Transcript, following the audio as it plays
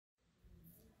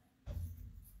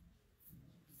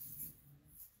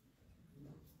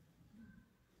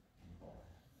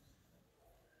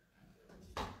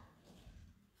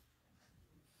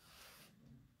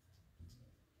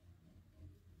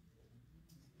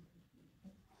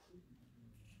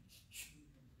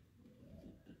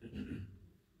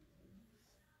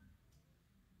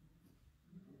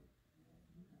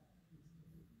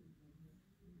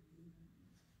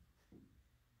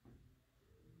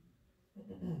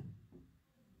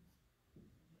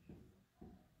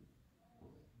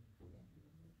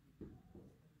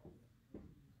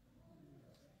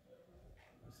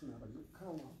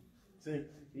See,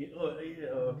 yeah, oh, yeah,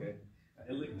 oh, okay.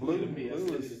 It looked blue to me.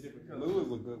 Blue is a good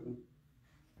one.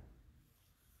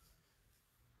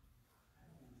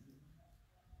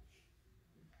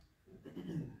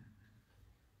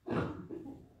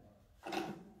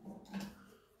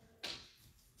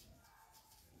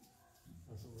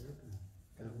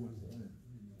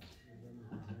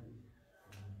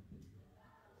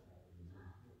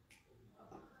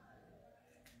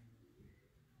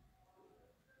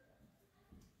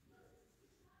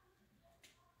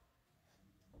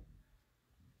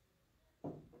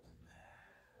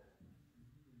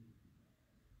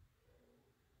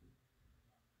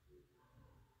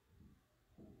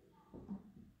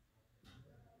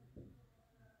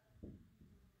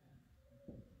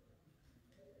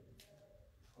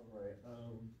 All right.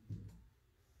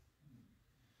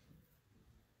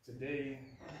 Today,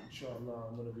 inshallah,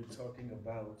 I'm going to be talking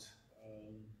about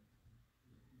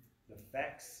the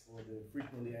facts or the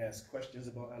frequently asked questions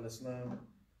about Al-Islam.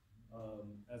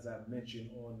 As I've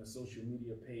mentioned on the social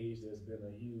media page, there's been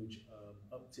a huge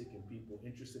uptick in people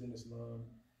interested in Islam.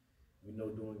 We know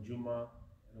during Jummah,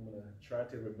 and I'm going to try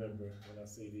to remember when I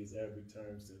say these Arabic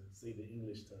terms to say the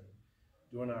English term.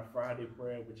 During our Friday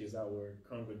prayer, which is our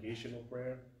congregational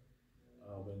prayer,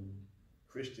 when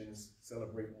Christians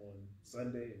celebrate on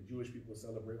Sunday and Jewish people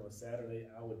celebrate on Saturday,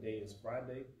 our day is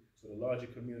Friday. So the larger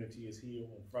community is here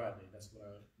on Friday. That's what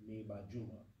I mean by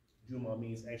Jummah. Jummah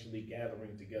means actually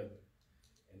gathering together,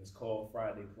 and it's called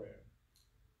Friday prayer,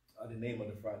 the name of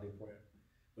the Friday prayer.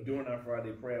 But during our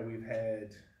Friday prayer, we've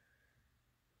had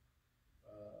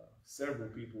several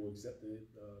people accept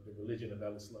the religion of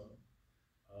Al-Islam.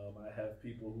 I have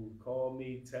people who call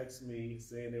me, text me,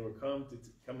 saying they were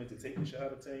coming to take the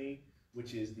Shahadah,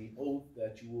 which is the oath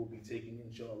that you will be taking,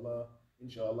 inshallah.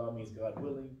 Inshallah means God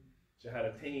willing.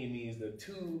 Shahadah means the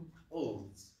two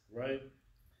oaths, right?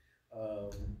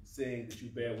 Saying that you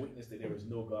bear witness that there is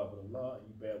no God but Allah, and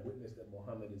you bear witness that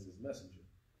Muhammad is his messenger.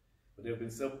 But there have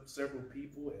been several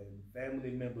people and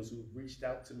family members who've reached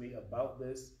out to me about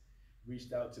this,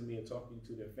 reached out to me and talking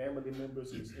to their family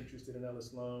members who's interested in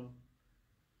Al-Islam.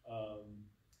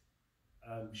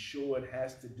 I'm sure it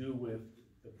has to do with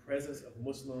the presence of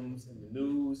Muslims in the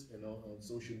news and on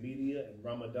social media and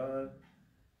Ramadan.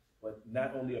 But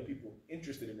not only are people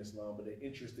interested in Islam, but they're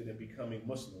interested in becoming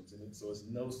Muslims. And so it's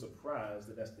no surprise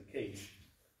that that's the case.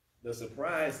 The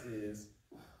surprise is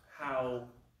how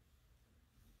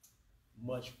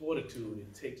much fortitude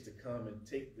it takes to come and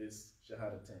take this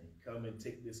Shahadah, come and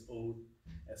take this oath,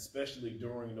 especially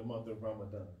during the month of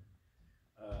Ramadan.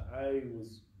 I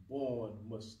was born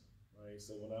Muslim, right?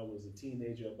 So when I was a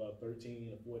teenager, about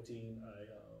 13 or 14, I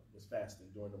was fasting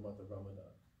during the month of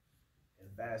Ramadan. And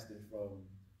fasting from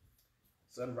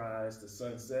sunrise to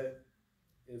sunset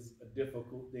is a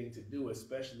difficult thing to do,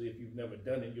 especially if you've never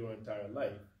done it your entire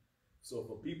life. So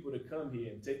for people to come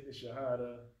here and take the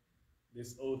Shahadah,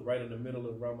 this oath right in the middle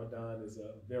of Ramadan, is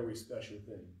a very special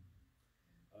thing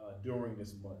during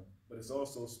this month. But it's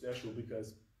also special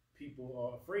because people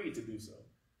are afraid to do so.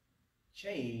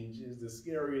 Change is the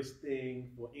scariest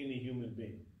thing for any human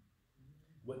being.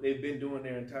 What they've been doing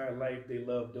their entire life, they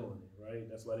love doing it, right?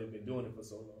 That's why they've been doing it for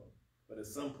so long. But at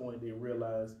some point they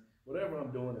realize whatever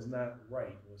I'm doing is not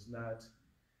right, or it's not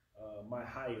my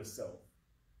higher self.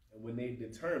 And when they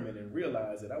determine and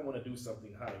realize that I want to do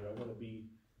something higher, I want to be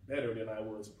better than I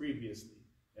was previously,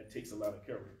 that takes a lot of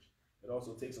courage. It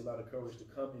also takes a lot of courage to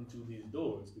come into these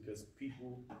doors because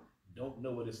people don't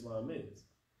know what Islam is.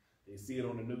 They see it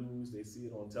on the news, they see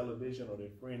it on television, or their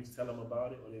friends tell them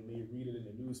about it, or they may read it in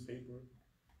the newspaper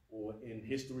or in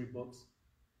history books,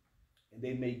 and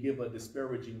they may give a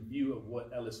disparaging view of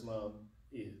what Al-Islam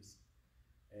is.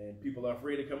 And people are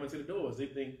afraid to come into the doors. They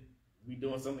think we're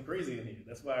doing something crazy in here.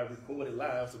 That's why I record it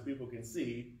live so people can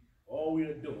see all we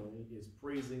are doing is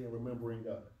praising and remembering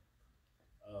God.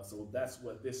 So that's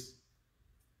what this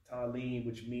Ta'aleem,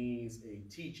 which means a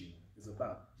teaching, is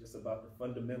about. Just about the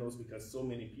fundamentals, because so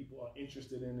many people are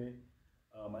interested in it.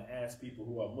 I ask people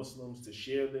who are Muslims to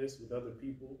share this with other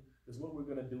people, because what we're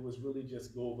going to do is really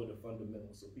just go over the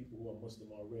fundamentals, so people who are Muslim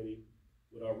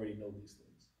would already know these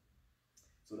things.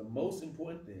 So the most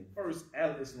important thing, first,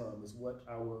 Al-Islam is what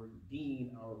our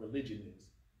deen, our religion is.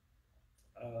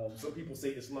 Some people say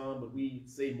Islam, but we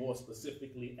say more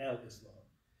specifically Al-Islam.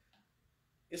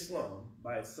 Islam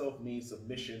by itself means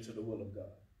submission to the will of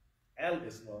God.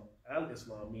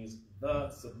 Al-Islam means the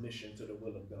submission to the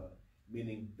will of God,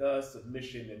 meaning the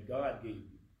submission that God gave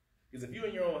you. Because if you're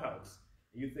in your own house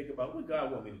and you think about what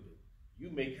God wants me to do, you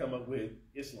may come up with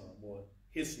Islam or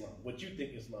Islam, what you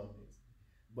think Islam is.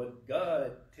 But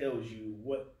God tells you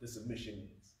what the submission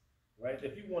is, right?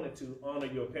 If you wanted to honor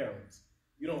your parents,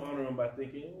 You don't honor them by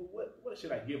thinking, well, what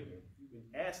should I give them? You can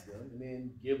ask them and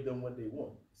then give them what they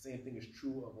want. The same thing is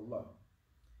true of Allah.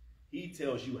 He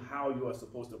tells you how you are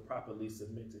supposed to properly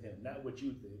submit to him, not what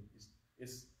you think.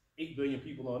 It's 8 billion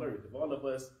people on earth. If all of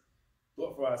us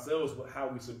thought for ourselves how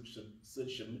we should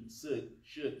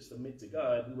submit to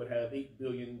God, we would have 8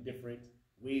 billion different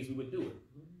ways we would do it.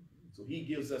 So he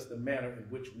gives us the manner in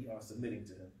which we are submitting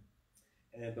to him.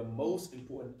 And the most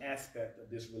important aspect of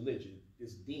this religion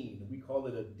is deen. We call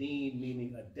it a deen,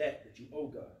 meaning a debt that you owe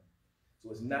God.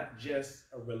 So it's not just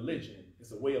a religion,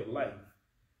 it's a way of life.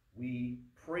 We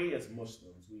pray as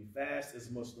Muslims, we fast as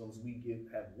Muslims, we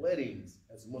have weddings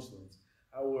as Muslims.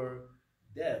 Our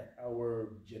death,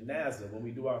 our janazah, when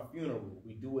we do our funeral,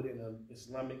 we do it in an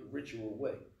Islamic ritual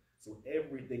way. So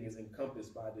everything is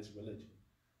encompassed by this religion.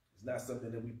 It's not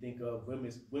something that we think of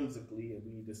whimsically and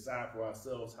we decide for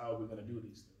ourselves how we're going to do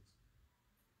these things.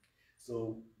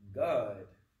 So God,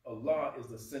 Allah, is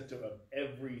the center of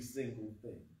every single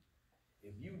thing.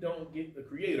 If you don't get the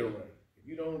creator right, if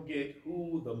you don't get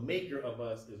who the maker of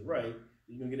us is right,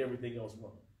 you're going to get everything else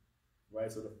wrong.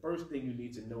 Right? So the first thing you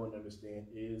need to know and understand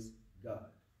is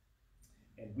God.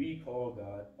 And we call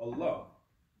God Allah.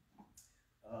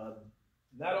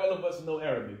 Not all of us know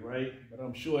Arabic, right? But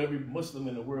I'm sure every Muslim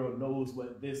in the world knows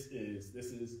what this is. This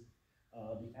is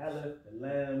the Aleph, the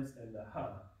Lams, and the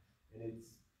Ha. And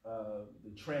it's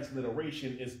the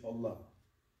transliteration is Allah.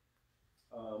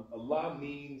 Allah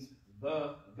means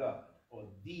the God or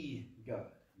the God,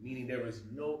 meaning there is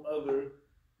no other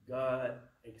God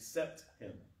except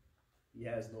him. He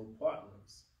has no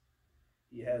partners.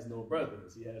 He has no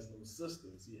brothers. He has no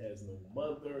sisters. He has no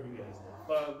mother. He has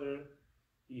no father.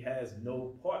 He has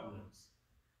no partners.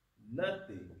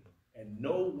 Nothing and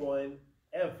no one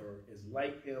ever is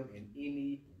like him in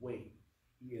any way.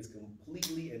 He is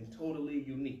completely and totally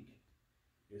unique.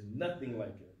 There's nothing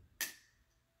like him.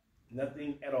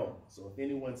 Nothing at all. So if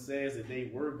anyone says that they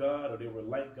were God or they were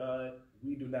like God,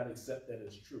 we do not accept that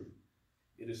as true.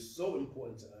 It is so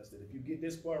important to us that if you get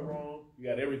this part wrong, you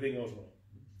got everything else wrong.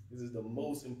 This is the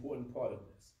most important part of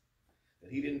this.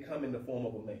 That he didn't come in the form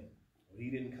of a man. Or he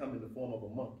didn't come in the form of a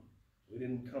monkey. Or he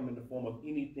didn't come in the form of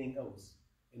anything else.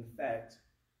 In fact,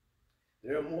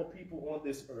 there are more people on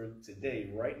this earth today,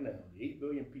 right now, the 8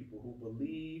 billion people who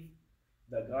believe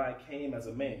that God came as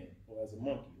a man or as a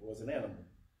monkey or as an animal,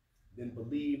 than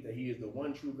believe that he is the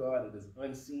one true God that is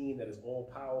unseen, that is all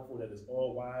powerful, that is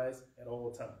all wise at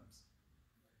all times.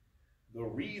 The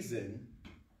reason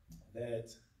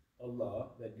that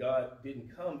Allah, that God didn't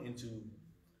come into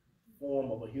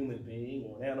form of a human being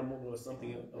or an animal or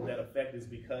something of that effect is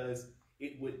because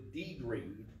it would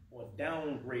degrade or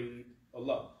downgrade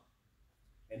Allah.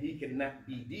 And he cannot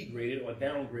be degraded or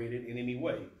downgraded in any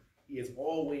way. He is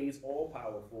always all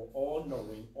powerful, all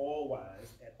knowing, all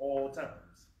wise at all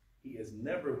times. He is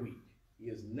never weak. He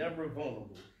is never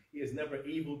vulnerable. He is never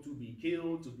able to be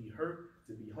killed, to be hurt,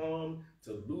 to be harmed,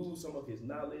 to lose some of his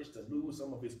knowledge, to lose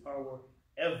some of his power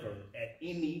ever at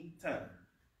any time.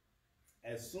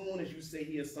 As soon as you say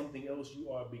he is something else, you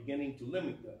are beginning to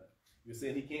limit God. You're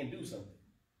saying he can't do something.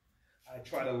 I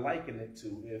try to liken it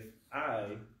to if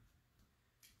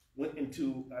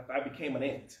I became an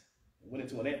ant, went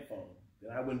into an ant farm,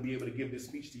 then I wouldn't be able to give this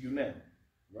speech to you now,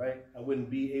 right? I wouldn't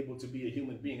be able to be a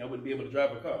human being. I wouldn't be able to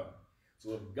drive a car.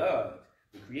 So if God,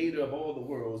 the creator of all the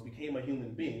worlds, became a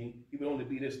human being, he would only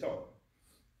be this tall.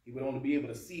 He would only be able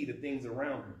to see the things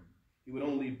around him. He would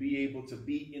only be able to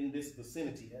be in this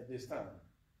vicinity at this time,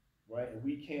 right? And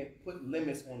we can't put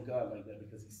limits on God like that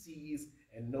because he sees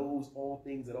and knows all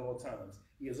things at all times.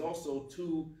 He is also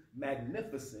too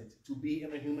magnificent to be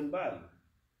in a human body.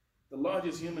 The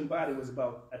largest human body was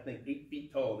about, I think, 8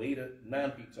 feet tall, 8 or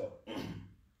 9 feet tall,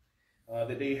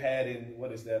 that they had in,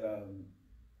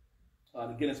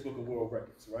 the Guinness Book of World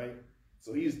Records, right?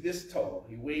 So he's this tall.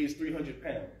 He weighs 300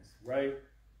 pounds, right?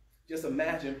 Just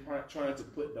imagine trying to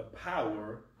put the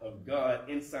power of God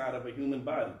inside of a human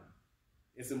body.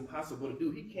 It's impossible to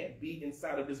do. He can't be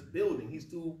inside of this building. He's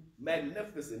too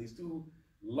magnificent. He's too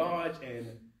large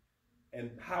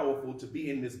and powerful to be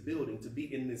in this building, to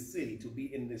be in this city, to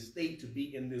be in this state, to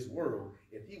be in this world.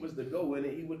 If he was to go in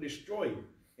it, he would destroy it.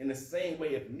 In the same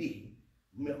way, if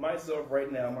myself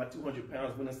right now, my 200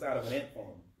 pounds went inside of an ant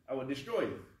farm, I would destroy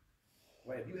it.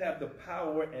 Right? If you have the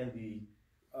power and the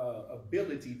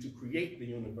ability to create the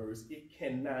universe, it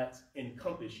cannot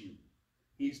encompass you.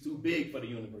 He's too big for the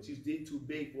universe. He's too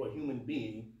big for a human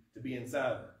being to be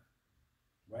inside of.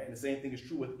 Right? And the same thing is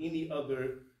true with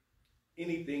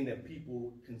anything that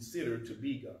people consider to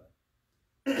be God.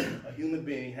 A human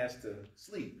being has to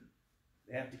sleep.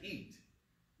 They have to eat.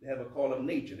 They have a call of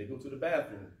nature. They go to the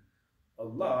bathroom.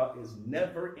 Allah is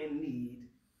never in need,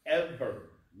 ever.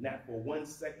 Not for 1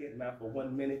 second, not for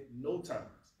 1 minute, no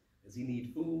times. Does he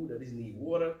need food? Does he need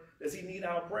water? Does he need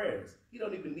our prayers? He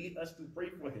don't even need us to pray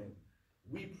for him.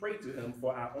 We pray to him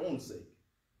for our own sake.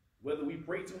 Whether we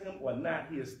pray to him or not,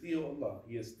 he is still Allah.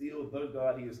 He is still the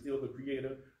God. He is still the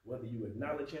creator, whether you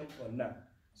acknowledge him or not.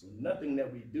 So nothing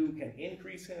that we do can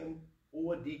increase him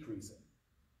or decrease him.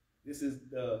 This is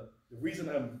the reason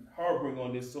I'm harboring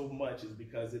on this so much is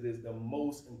because it is the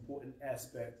most important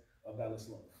aspect of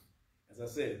Al-Islam. As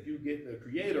I said, if you get the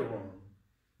creator wrong,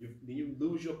 then you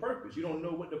lose your purpose. You don't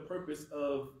know what the purpose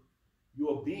of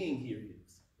your being here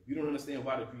is. If you don't understand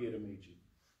why the creator made you.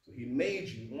 So he made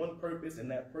you on purpose, and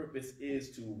that purpose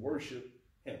is to worship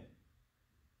him.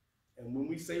 And when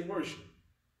we say worship,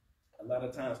 a lot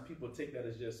of times people take that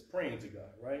as just praying to God,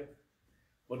 right?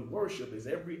 But worship is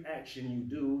every action you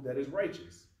do that is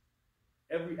righteous.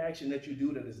 Every action that you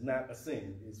do that is not a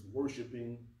sin is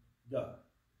worshiping God.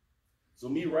 So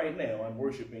me right now, I'm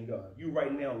worshiping God. You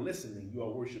right now listening, you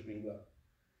are worshiping God.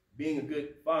 Being a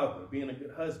good father, being a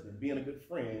good husband, being a good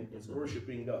friend is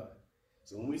worshiping God.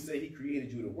 So when we say he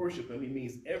created you to worship him, he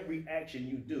means every action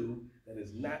you do that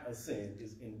is not a sin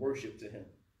is in worship to him.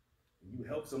 When you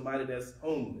help somebody that's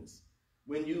homeless,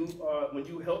 when you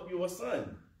help your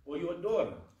son or your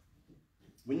daughter,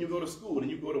 when you go to school and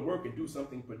you go to work and do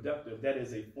something productive, that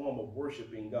is a form of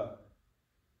worshiping God.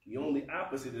 The only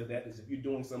opposite of that is if you're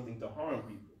doing something to harm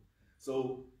people.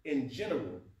 So in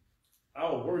general,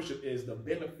 our worship is the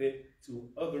benefit to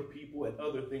other people and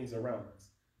other things around us.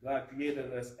 God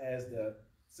created us as the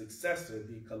successor,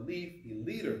 the caliph, the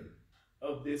leader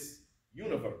of this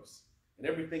universe and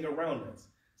everything around us.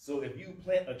 So if you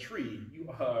plant a tree, you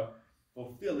are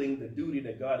fulfilling the duty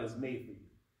that God has made for you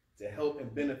to help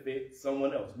and benefit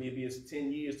someone else. Maybe it's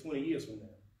 10 years, 20 years from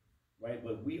now, right?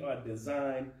 But we are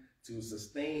designed to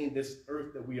sustain this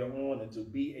earth that we are on and to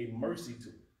be a mercy to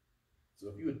it. So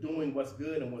if you're doing what's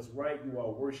good and what's right, you are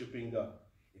worshiping God.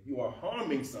 If you are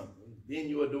harming something, then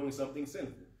you are doing something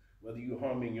sinful. Whether you're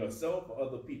harming yourself or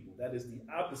other people, that is the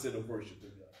opposite of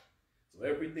worshiping God. So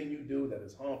everything you do that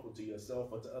is harmful to yourself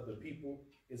or to other people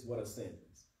is what a sin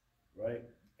is, right?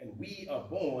 And we are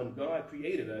born, God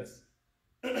created us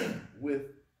with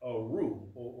a ruh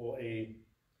or a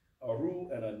ruh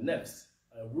and a nefs.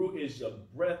 A ruh is your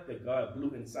breath that God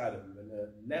blew inside of you, and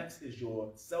the nefs is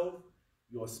your self,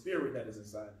 your spirit that is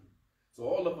inside of you. So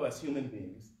all of us human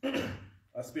beings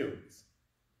are spirits.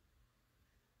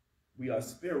 We are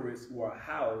spirits who are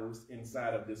housed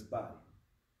inside of this body.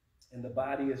 And the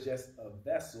body is just a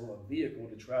vessel, a vehicle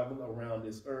to travel around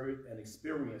this earth and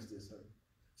experience this earth.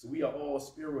 So we are all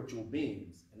spiritual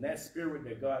beings. And that spirit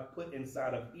that God put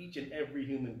inside of each and every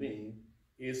human being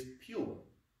is pure,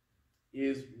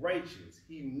 is righteous.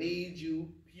 He made you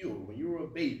pure. When you were a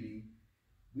baby,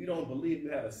 we don't believe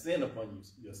you had a sin upon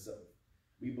yourself.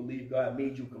 We believe God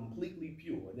made you completely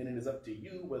pure. And then it is up to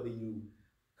you whether you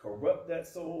corrupt that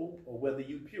soul or whether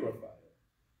you purify it.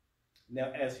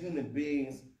 Now, as human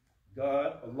beings,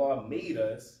 God, Allah, made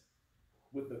us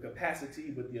with the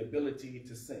capacity, with the ability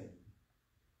to sin,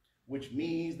 which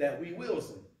means that we will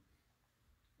sin,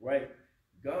 right?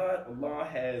 God, Allah,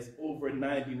 has over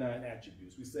 99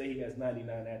 attributes. We say he has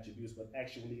 99 attributes, but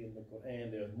actually in the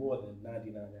Quran, there are more than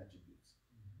 99 attributes.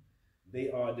 They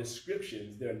are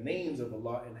descriptions, they're names of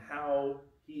Allah and how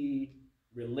he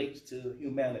relates to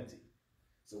humanity.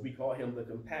 So we call him the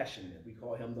compassionate, we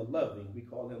call him the loving, we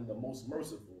call him the most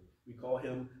merciful, we call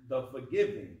him the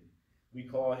forgiving, we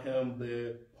call him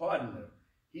the pardoner.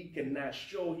 He cannot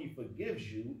show he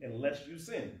forgives you unless you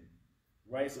sin,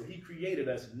 right? So he created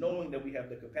us knowing that we have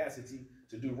the capacity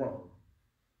to do wrong.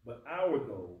 But our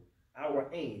goal, our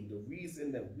aim, the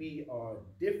reason that we are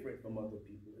different from other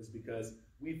people is because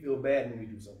we feel bad when we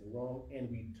do something wrong and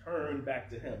we turn back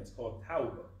to him. It's called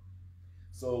tawbah.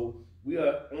 So we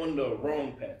are on the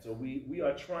wrong path. So we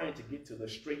are trying to get to the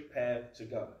straight path to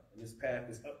God. And this path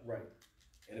is upright.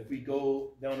 And if we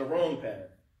go down the wrong path,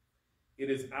 it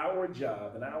is our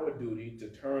job and our duty to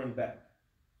turn back.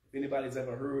 If anybody's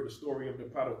ever heard the story of the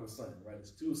prodigal son, right?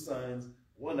 There's two sons.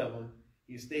 One of them,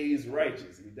 he stays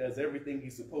righteous. He does everything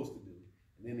he's supposed to do.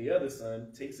 And then the other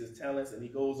son takes his talents and he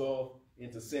goes off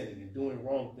into sinning and doing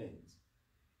wrong things.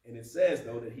 And it says,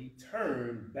 though, that he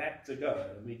turned back to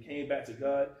God. And when he came back to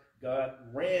God, God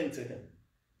ran to him.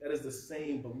 That is the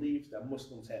same belief that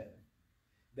Muslims have.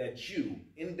 That you,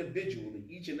 individually,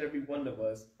 each and every one of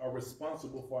us, are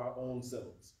responsible for our own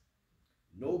selves.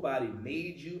 Nobody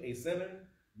made you a sinner.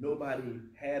 Nobody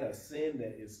had a sin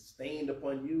that is stained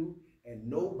upon you. And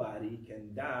nobody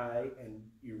can die and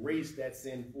erase that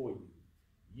sin for you.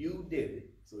 You did it,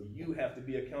 so you have to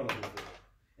be accountable for it.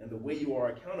 And the way you are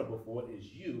accountable for it is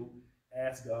you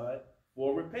ask God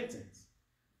for repentance.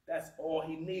 That's all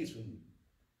he needs from you.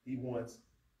 He wants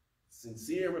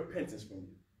sincere repentance from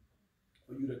you,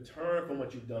 for you to turn from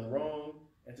what you've done wrong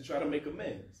and to try to make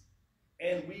amends.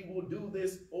 And we will do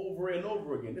this over and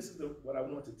over again. This is what I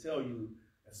want to tell you,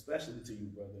 especially to you,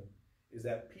 brother, is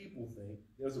that people think,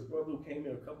 there's a brother who came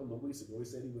here a couple of weeks ago. He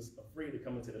said he was afraid to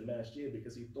come into the masjid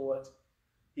because he thought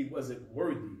he wasn't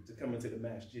worthy to come into the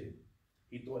masjid.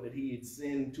 He thought that he had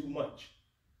sinned too much.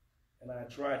 And I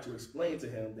tried to explain to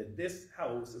him that this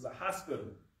house is a hospital,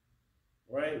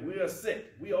 right? We are sick.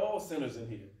 We are all sinners in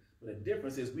here. But the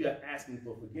difference is we are asking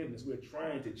for forgiveness. We're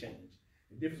trying to change.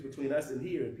 The difference between us in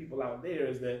here and people out there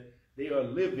is that they are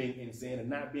living in sin and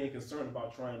not being concerned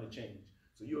about trying to change.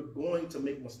 So you're going to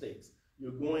make mistakes.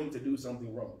 You're going to do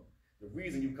something wrong. The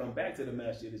reason you come back to the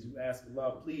masjid is you ask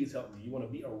Allah, please help me. You want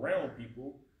to be around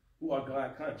people who are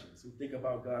God conscious, who think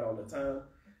about God all the time.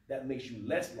 That makes you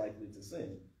less likely to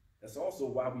sin. That's also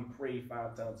why we pray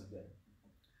 5 times a day.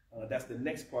 That's the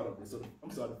next part of this.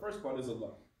 So the first part is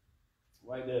Allah.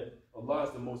 Right? That Allah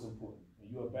is the most important.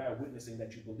 And you are bear witnessing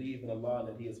that you believe in Allah and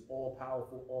that he is all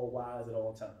powerful, all wise at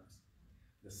all times.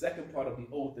 The second part of the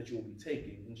oath that you will be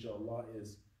taking, inshallah,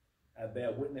 is I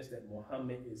bear witness that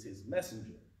Muhammad is his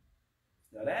messenger.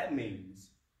 Now that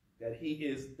means that he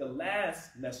is the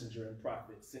last messenger and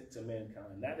prophet sent to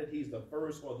mankind. Not that he's the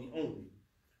first or the only.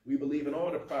 We believe in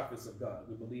all the prophets of God.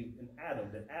 We believe in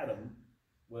Adam, that Adam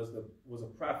was a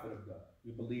prophet of God.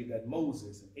 We believe that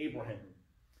Moses and Abraham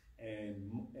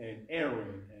and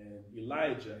Aaron and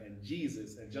Elijah and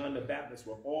Jesus and John the Baptist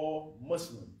were all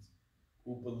Muslims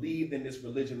who believed in this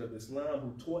religion of Islam,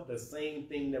 who taught the same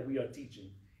thing that we are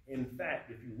teaching. In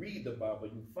fact, if you read the Bible,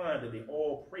 you find that they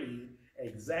all prayed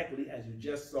exactly as you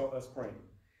just saw us praying.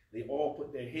 They all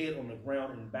put their head on the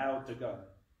ground and bowed to God.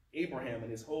 Abraham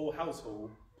and his whole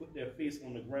household put their face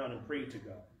on the ground and prayed to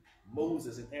God.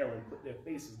 Moses and Aaron put their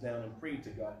faces down and prayed to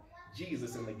God.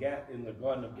 Jesus in the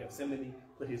Garden of Gethsemane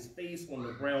put his face on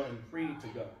the ground and prayed to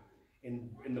God. In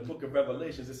the book of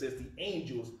Revelations, it says the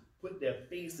angels put their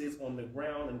faces on the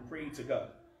ground and prayed to God.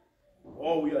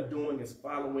 All we are doing is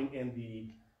following in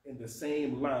the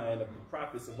same line of the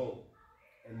prophets of old.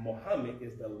 And Muhammad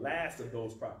is the last of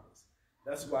those prophets.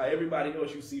 That's why everybody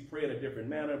else you see pray in a different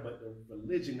manner, but the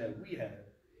religion that we have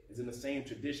is in the same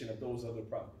tradition of those other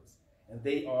prophets. And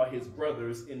they are his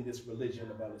brothers in this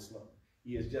religion of Islam.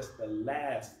 He is just the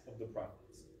last of the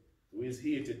prophets. So he's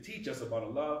here to teach us about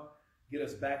Allah, get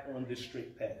us back on this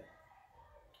straight path.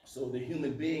 So the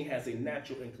human being has a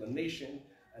natural inclination,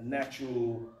 a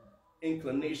natural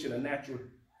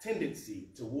tendency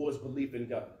towards belief in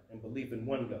God and belief in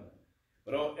one God.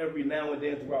 But every now and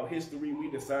then throughout history, we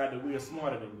decide that we are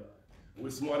smarter than God. We're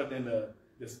smarter than the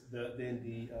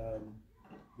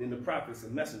prophets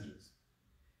and messengers.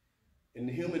 In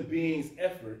the human being's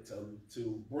effort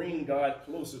to bring God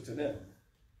closer to them,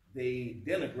 they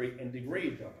denigrate and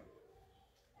degrade God.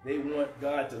 They want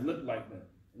God to look like them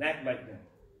and act like them.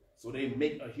 So they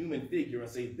make a human figure and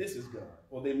say, this is God.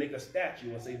 Or they make a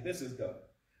statue and say, this is God.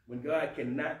 When God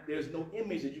cannot, there's no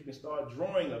image that you can start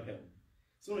drawing of him.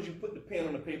 As soon as you put the pen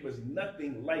on the paper, there's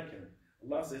nothing like him.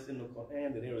 Allah says in the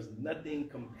Quran that there is nothing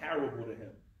comparable to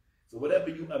him. So whatever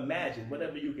you imagine,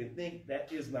 whatever you can think,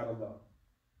 that is not Allah.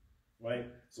 Right?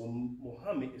 So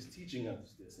Muhammad is teaching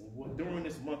us this. And during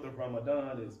this month of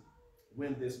Ramadan is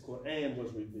when this Quran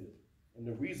was revealed. And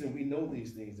the reason we know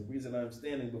these things, the reason I'm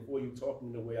standing before you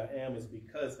talking the way I am is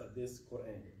because of this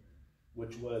Quran,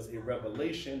 which was a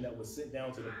revelation that was sent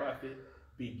down to the Prophet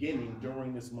beginning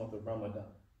during this month of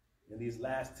Ramadan. In these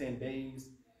last 10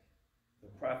 days, the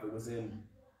Prophet was in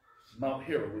Mount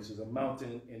Hira, which is a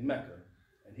mountain in Mecca.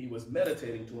 And he was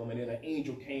meditating to him, and then an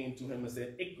angel came to him and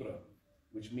said, Iqra,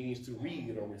 which means to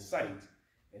read or recite.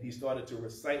 And he started to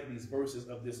recite these verses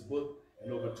of this book.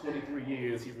 And over 23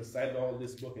 years, he recited all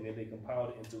this book, and then they compiled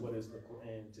it into what is the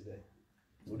Quran today.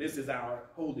 So this is our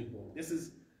holy book. This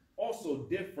is also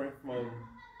different from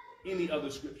any other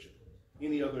scripture,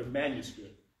 any other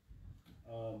manuscript.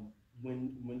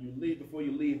 When you leave, before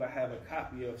you leave, I have a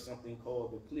copy of something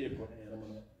called the Clear Quran.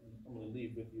 I'm gonna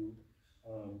leave with you.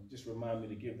 Just remind me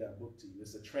to give that book to you.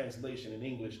 It's a translation in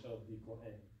English of the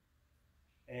Quran.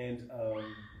 And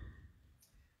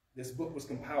this book was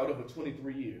compiled over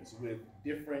 23 years with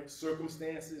different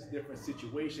circumstances, different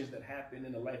situations that happened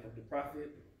in the life of the Prophet.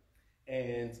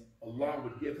 And Allah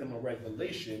would give him a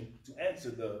revelation to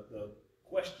answer the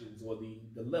questions or the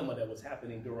dilemma that was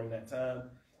happening during that time.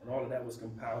 And all of that was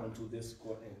compiled into this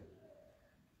Quran.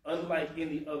 Unlike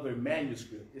any other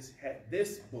manuscript,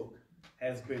 this book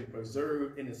has been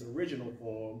preserved in its original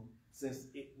form since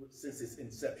its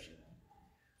inception.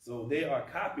 So there are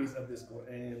copies of this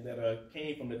Quran that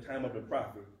came from the time of the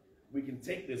Prophet. We can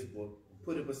take this book and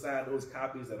put it beside those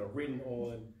copies that are written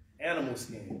on animal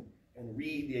skin and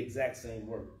read the exact same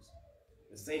words.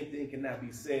 The same thing cannot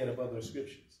be said of other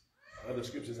scriptures. Other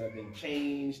scriptures have been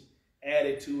changed,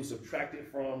 added to, subtracted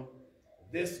from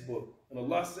this book. And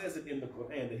Allah says it in the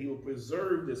Quran that He will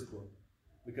preserve this book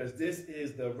because this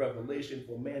is the revelation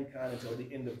for mankind until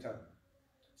the end of time.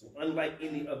 So unlike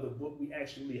any other book, we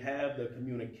actually have the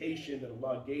communication that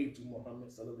Allah gave to Muhammad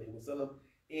sallallahu alaihi wasallam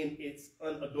in its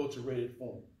unadulterated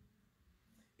form.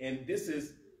 And this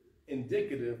is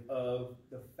indicative of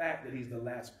the fact that he's the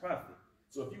last prophet.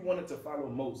 So if you wanted to follow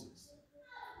Moses,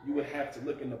 you would have to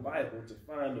look in the Bible to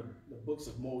find the books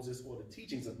of Moses or the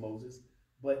teachings of Moses.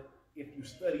 But if you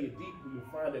study it deeply,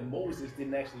 you'll find that Moses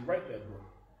didn't actually write that book.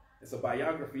 It's a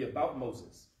biography about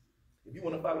Moses. If you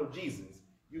want to follow Jesus,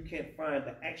 you can't find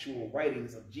the actual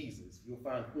writings of Jesus. You'll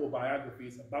find 4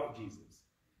 biographies about Jesus.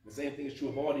 The same thing is true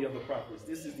of all the other prophets.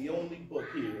 This is the only book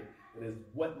here that is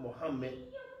what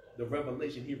Muhammad, the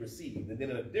revelation he received. And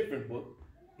then in a different book,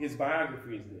 his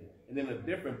biography is there. And then in a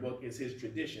different book is his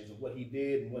traditions of what he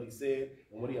did and what he said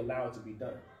and what he allowed to be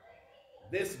done.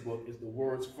 This book is the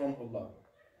words from Allah,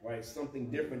 right?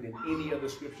 Something different than any other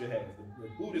scripture has. The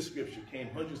Buddhist scripture came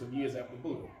hundreds of years after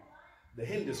Buddha. The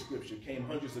Hindu scripture came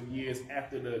hundreds of years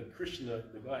after the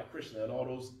god Krishna, and all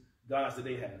those gods that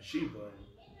they have.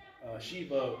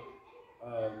 Shiva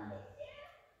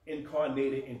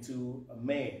incarnated into a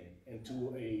man,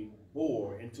 into a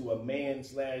boar, into a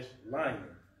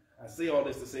man/lion. I say all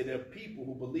this to say there are people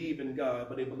who believe in God,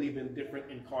 but they believe in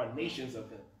different incarnations of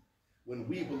Him. When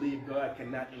we believe God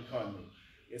cannot incarnate,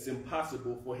 it's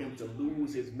impossible for Him to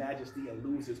lose His majesty and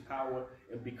lose His power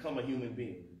and become a human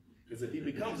being. Because if He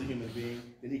becomes a human being,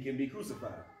 then He can be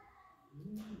crucified.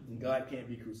 And God can't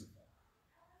be crucified.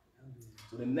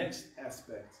 So the next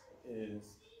aspect is,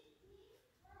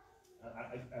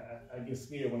 I get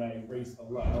scared when I erase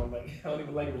Allah. I don't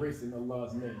even like erasing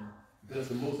Allah's name, because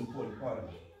it's the most important part of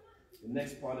it. The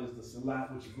next part is the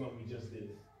salat, which is what we just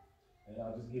did. And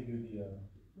I'll just give you the,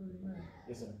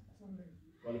 yes sir.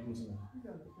 Walaikum salam.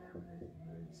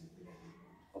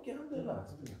 Okay, alhamdulillah.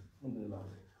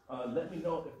 Let me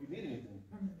know if you need anything.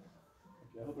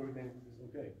 Okay, I hope everything is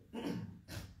okay.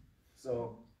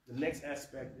 So the next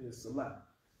aspect is salat.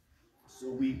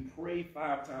 So we pray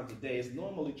 5 times a day. It's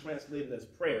normally translated as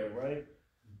prayer, right?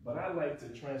 But I like to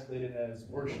translate it as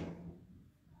worship,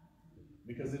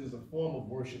 because it is a form of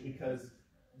worship. Because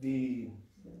the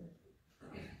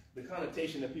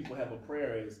connotation that people have of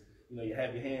prayer is, you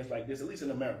have your hands like this. At least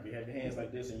in America, you have your hands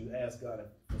like this and you ask God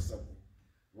for something,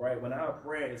 right? When our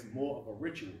prayer is more of a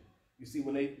ritual. You see,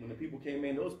 when the people came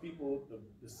in, those people,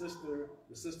 the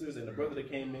sisters and the brother that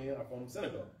came in are from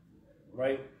Senegal,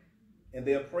 right? And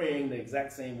they're praying the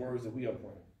exact same words that we are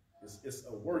praying. It's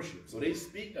a worship. So they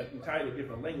speak an entirely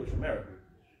different language from Arabic.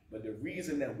 But the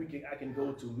reason that I can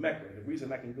go to Mecca, the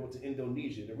reason I can go to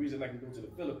Indonesia, the reason I can go to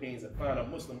the Philippines and find a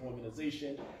Muslim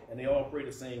organization and they all pray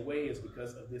the same way is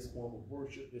because of this form of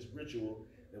worship, this ritual,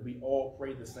 that we all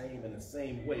pray the same in the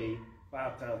same way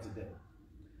 5 times a day.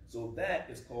 So that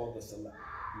is called the salah.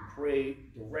 We pray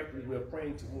directly. We're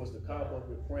praying towards the Kaaba.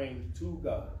 We're praying to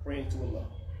God, praying to Allah.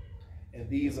 And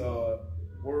these are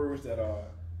words that are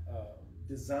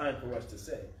designed for us to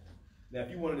say. Now, if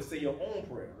you wanted to say your own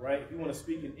prayer, right? If you want to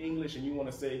speak in English and you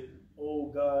want to say, oh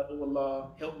God, oh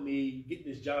Allah, help me get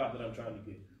this job that I'm trying to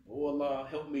get. Oh Allah,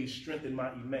 help me strengthen my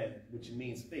iman, which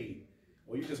means faith.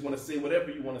 Or you just want to say whatever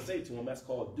you want to say to Him, that's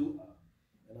called dua.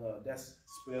 And that's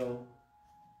spelled,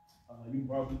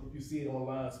 if you see it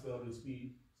online, spelled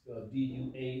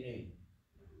D-U-A-A.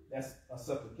 That's a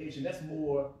supplication. That's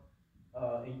more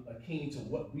akin to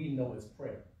what we know as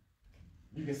prayer.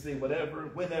 You can say whatever,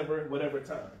 whenever, whatever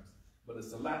times. But the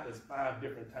salat is 5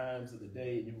 different times of the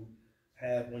day. You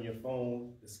have on your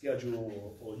phone the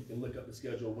schedule, or you can look up the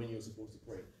schedule when you're supposed to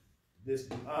pray. This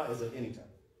dua is at any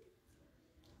time.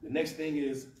 The next thing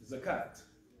is zakat,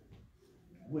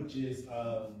 which is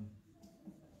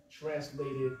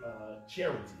translated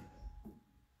charity.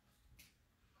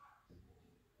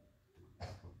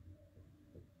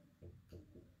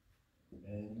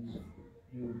 And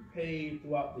you pay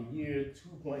throughout the year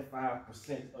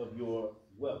 2.5% of your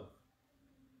wealth.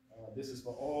 This is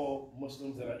for all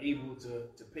Muslims that are able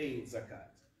to pay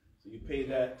zakat. So you pay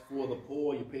that for the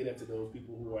poor, you pay that to those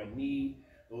people who are in need,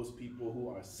 those people who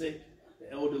are sick,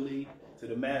 the elderly, to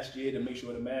the masjid, to make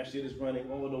sure the masjid is running.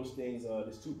 All of those things are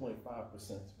this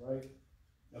 2.5%, right,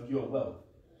 of your wealth.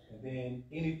 And then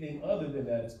anything other than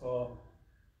that is called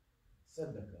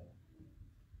sadaqah.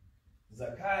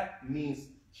 Zakat means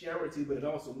charity, but it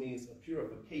also means a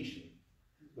purification.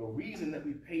 the reason that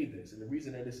we pay this and the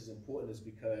reason that this is important is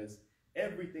because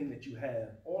everything that you have,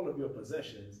 all of your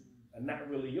possessions, are not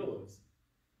really yours.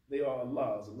 They are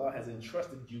Allah's. Allah has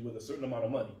entrusted you with a certain amount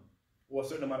of money or a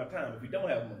certain amount of time. If you don't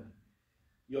have money,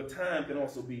 your time can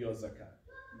also be your zakat.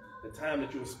 The time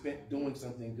that you have spent doing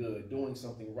something good, doing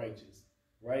something righteous,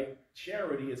 right?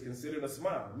 Charity is considered a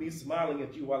smile. Me smiling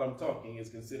at you while I'm talking is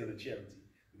considered a charity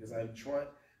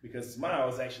because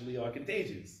smiles actually are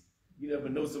contagious. You never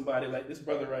know somebody like this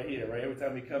brother right here, right? Every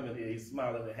time he comes in here, he's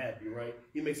smiling and happy, right?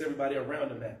 He makes everybody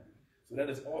around him happy. So that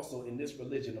is also in this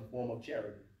religion a form of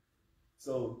charity.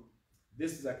 So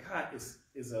this zakat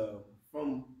is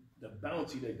from the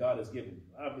bounty that God has given you.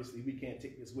 Obviously, we can't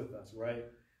take this with us, right?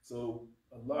 So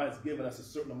Allah has given us a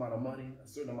certain amount of money, a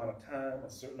certain amount of time, a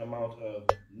certain amount of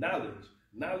knowledge.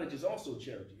 Knowledge is also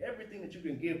charity. Everything that you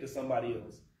can give to somebody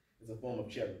else is a form of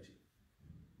charity,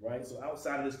 right? So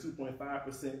outside of this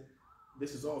 2.5%,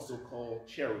 this is also called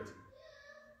charity.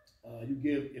 You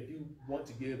give, if you want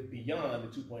to give beyond the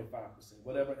 2.5%,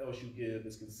 whatever else you give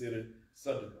is considered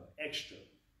sadaqah, extra.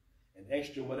 And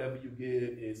extra, whatever you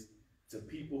give is to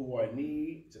people who are in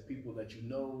need, to people that you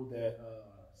know that are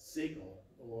sick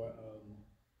or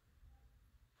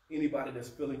anybody that's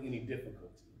feeling any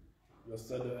difficulty. Your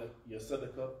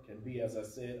sadaqah can be, as I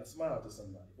said, a smile to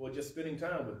somebody or just spending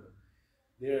time with them.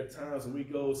 There are times when we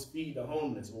go feed the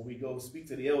homeless or we go speak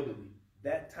to the elderly.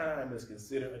 That time is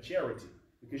considered a charity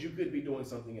because you could be doing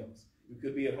something else. You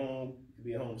could be at home,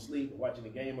 asleep, or watching a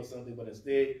game or something, but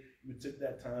instead you took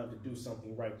that time to do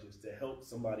something righteous, to help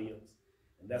somebody else.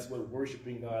 And that's what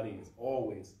worshiping God is,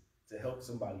 always to help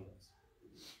somebody else.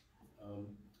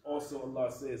 Also,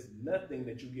 Allah says nothing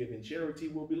that you give in charity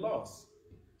will be lost.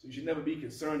 So you should never be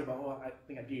concerned about, oh, I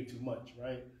think I gave too much,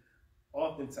 right?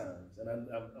 Oftentimes, and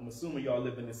I'm assuming y'all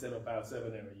live in the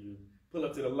 757 area, you pull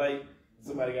up to the light,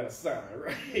 somebody got a sign,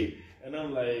 right? And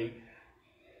I'm like,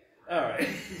 all right,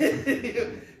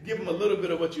 give them a little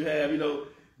bit of what you have,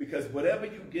 because whatever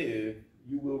you give,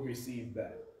 you will receive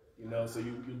back, So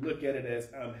you look at it as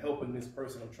I'm helping this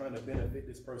person, I'm trying to benefit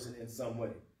this person in some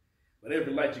way. But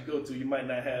every light you go to, you might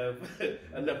not have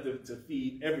enough to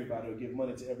feed everybody or give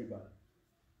money to everybody,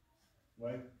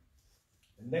 right?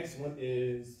 The next one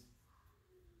is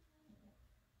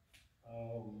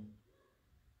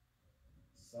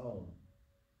Psalm,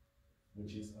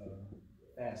 which is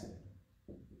fasting.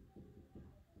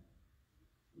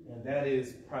 And that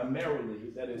is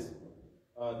primarily,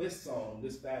 this Psalm,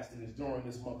 this fasting is during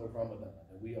this month of Ramadan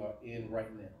that we are in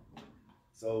right now.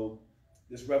 So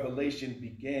this revelation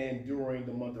began during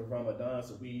the month of Ramadan,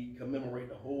 so we commemorate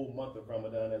the whole month of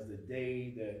Ramadan as the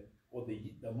day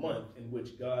the month in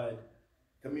which God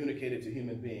communicated to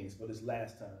human beings for this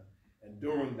last time. And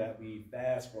during that, we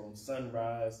fast from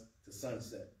sunrise to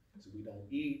sunset. So we don't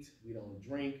eat, we don't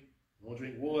drink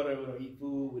water, we don't eat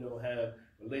food, we don't have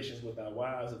relations with our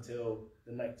wives until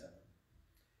the nighttime.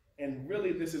 And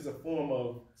really, this is a form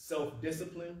of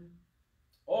self-discipline.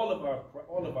 All of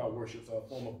our worships are a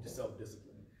form of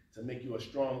self-discipline to make you a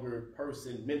stronger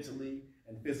person mentally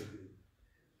and physically.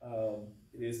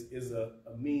 It is a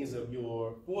means of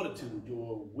your fortitude,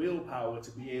 your willpower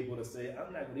to be able to say,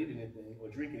 I'm not going to eat anything or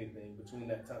drink anything between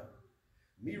that time.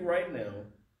 Me right now,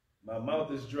 my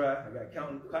mouth is dry. I got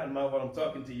cotton mouth while I'm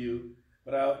talking to you,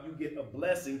 but you get a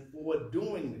blessing for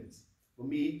doing this, for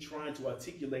me trying to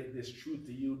articulate this truth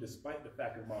to you despite the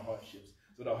fact of my hardships.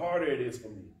 So the harder it is for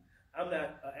me. I'm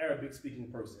not an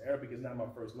Arabic-speaking person. Arabic is not my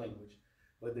first language.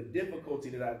 But the difficulty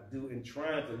that I do in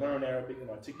trying to learn Arabic and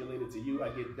articulate it to you, I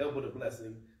get double the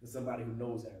blessing than somebody who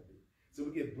knows Arabic. So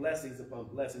we get blessings upon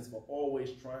blessings for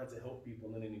always trying to help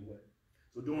people in any way.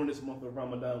 So during this month of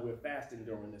Ramadan, we're fasting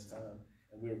during this time,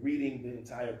 and we're reading the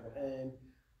entire Quran,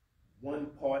 one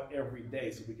part every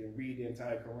day, so we can read the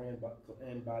entire Quran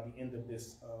by the end of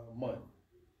this month.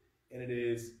 And it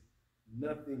is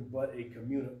nothing but a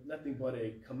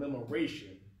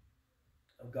commemoration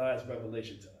of God's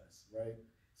revelation to us, right?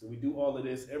 So we do all of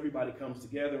this, everybody comes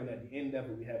together, and at the end of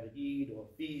it, we have an Eid or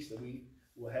a feast that we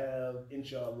will have,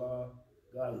 inshallah,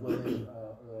 God willing,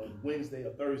 on Wednesday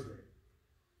or Thursday.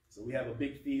 So we have a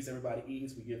big feast, everybody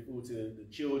eats, we give food to the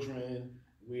children,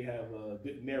 we have a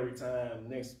good merry time.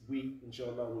 Next week,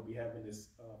 inshallah, we'll be having this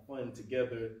fun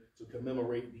together to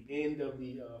commemorate the end of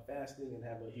the fasting and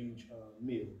have a huge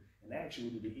meal. And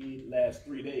actually, the Eid lasts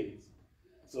 3 days.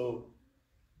 So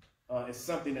it's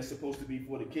something that's supposed to be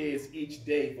for the kids each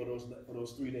day for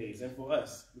those 3 days, and for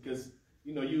us, because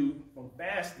you from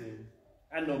fasting.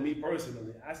 I know me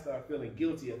personally, I start feeling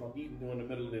guilty if I'm eating during the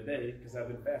middle of the day because I've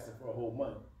been fasting for a whole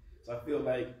month. So I feel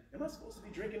like, am I supposed to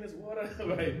be drinking this water?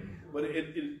 Right? But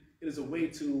it is a way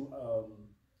to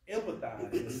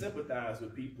empathize and sympathize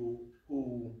with people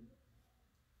who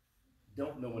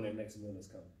don't know when their next meal is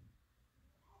coming.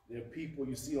 There are people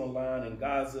you see online in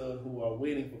Gaza who are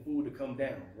waiting for food to come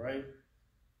down, right?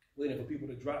 Waiting for people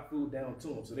to drop food down to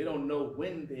them. So they don't know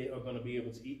when they are going to be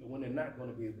able to eat or when they're not going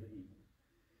to be able to eat.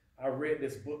 I read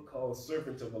this book called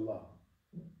Servant of Allah,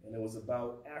 and it was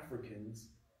about Africans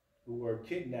who were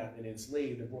kidnapped and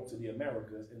enslaved and brought to the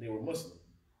Americas, and they were Muslim.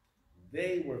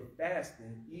 They were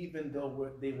fasting even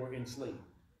though they were enslaved.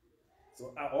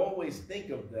 So I always think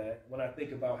of that when I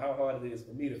think about how hard it is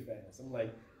for me to fast. I'm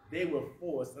like, they were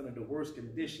forced under the worst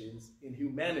conditions in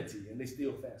humanity, and they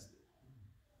still fasted.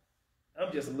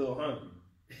 I'm just a little hungry.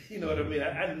 You know what I mean?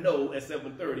 I know at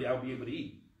 7:30 I'll be able to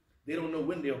eat. They don't know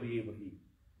when they'll be able to eat.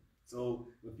 So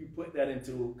if you put that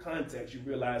into context, you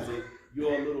realize that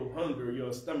your little hunger,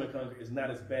 your stomach hunger, is not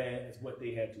as bad as what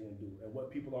they had to endure and what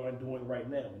people are enduring right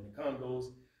now in the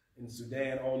Congos, in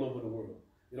Sudan, all over the world.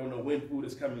 They don't know when food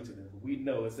is coming to them. But we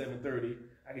know at 7:30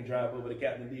 I can drive over to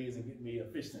Captain D's and get me a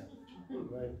fish sandwich.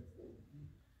 Right?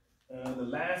 The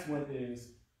last one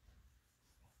is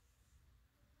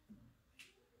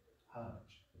Hajj.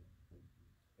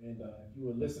 And if you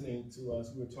were listening to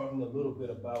us, we were talking a little bit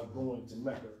about going to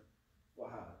Mecca for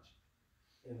Hajj.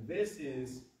 And this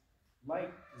is,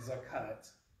 like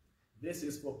Zakat, this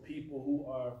is for people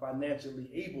who are financially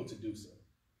able to do so.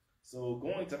 So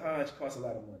going to Hajj costs a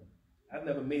lot of money. I've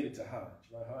never made it to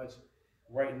Hajj. Right? Hajj,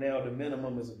 right now, the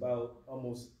minimum is about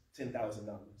almost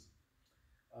 $10,000.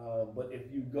 But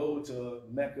if you go to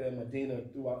Mecca and Medina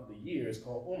throughout the year, it's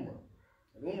called Umrah.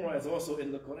 And Umrah is also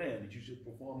in the Quran that you should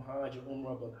perform Hajj or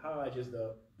Umrah, but Hajj is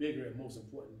the bigger and most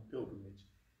important pilgrimage.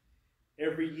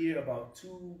 Every year, about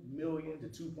 2 million to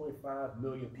 2.5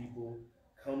 million people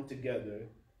come together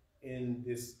in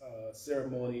this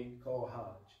ceremony called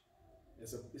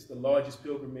Hajj. It's the largest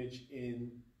pilgrimage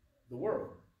in the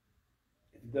world.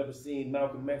 If you've ever seen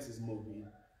Malcolm X's movie,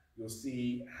 you'll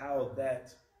see how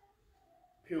that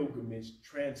pilgrimage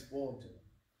transformed him.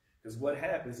 Because what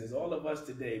happens is all of us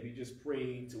today, we just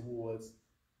pray towards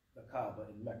the Kaaba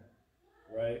in Mecca,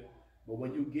 right? But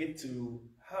when you get to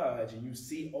Hajj and you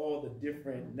see all the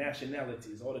different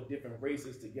nationalities, all the different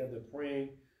races together praying,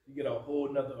 you get a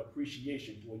whole nother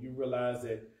appreciation when you realize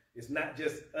that it's not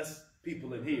just us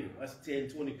people in here, us 10,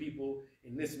 20 people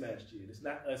in this masjid. It's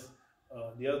not us,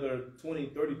 the other 20,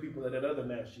 30 people at that other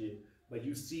masjid, but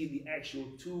you see the actual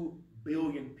 2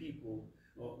 billion people.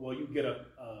 Well, you get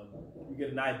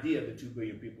an idea of the 2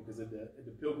 billion people, because at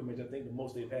the pilgrimage, I think the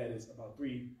most they've had is about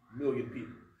 3 million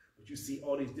people. But you see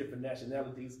all these different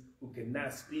nationalities who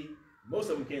cannot speak. Most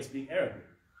of them can't speak Arabic.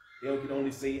 They can only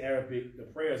say Arabic, the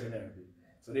prayers in Arabic.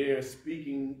 So they're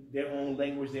speaking their own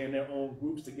language. They're in their own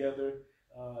groups together.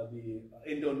 The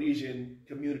Indonesian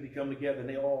community come together, and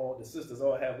the sisters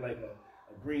all have like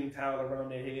a green towel around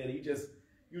their head.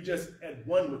 You just at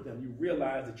one with them. You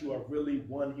realize that you are really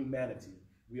one humanity.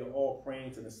 We are all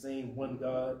praying to the same one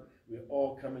God. We are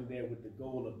all coming there with the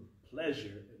goal of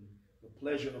pleasure and the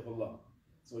pleasure of Allah.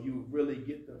 So you really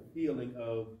get the feeling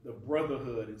of the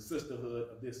brotherhood and sisterhood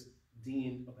of this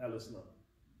Deen of Al-Islam.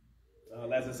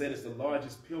 As I said, it's the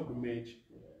largest pilgrimage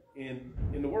in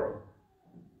the world.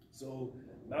 So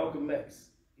Malcolm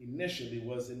X initially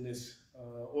was in this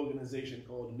organization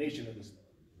called the Nation of Islam.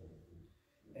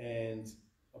 And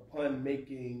upon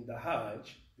making the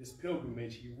Hajj, this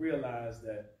pilgrimage, he realized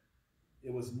that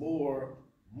it was more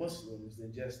Muslims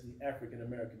than just the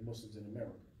African-American Muslims in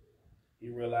America. He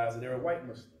realized that there were white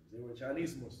Muslims, there were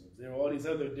Chinese Muslims, there were all these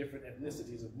other different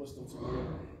ethnicities of Muslims who were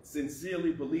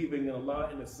sincerely believing in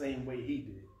Allah in the same way he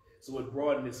did. So it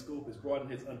broadened his scope, it broadened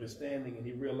his understanding, and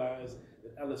he realized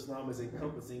that Al-Islam is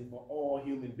encompassing for all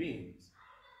human beings.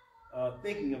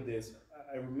 Thinking of this,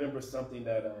 I remember something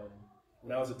that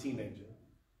when I was a teenager,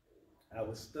 I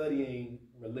was studying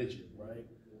religion, right?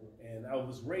 And I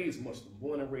was raised Muslim,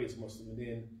 born and raised Muslim, and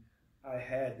then I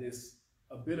had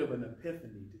a bit of an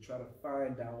epiphany to try to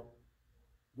find out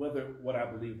whether what I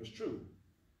believed was true.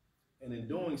 And in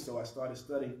doing so, I started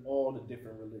studying all the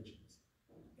different religions.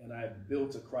 And I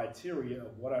built a criteria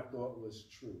of what I thought was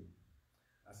true.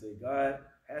 I said, God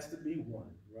has to be one,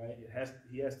 right?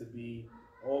 He has to be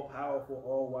all-powerful,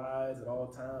 all-wise at all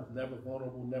times, never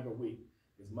vulnerable, never weak.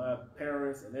 Because my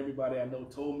parents and everybody I know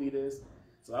told me this,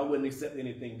 so I wouldn't accept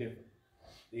anything different.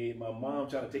 My mom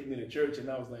tried to take me to church, and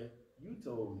I was like, you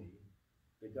told me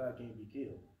that God can't be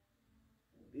killed.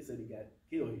 They said he got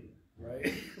killed here,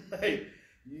 right? Like,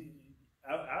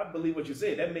 I believe what you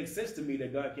said. That makes sense to me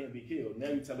that God can't be killed. Now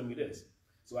you're telling me this.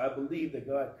 So I believe that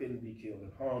God couldn't be killed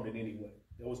and harmed in any way.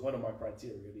 That was one of my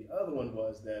criteria. The other one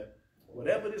was that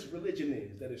whatever this religion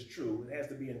is that is true, it has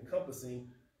to be encompassing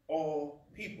all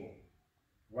people,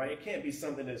 right? It can't be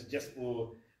something that's just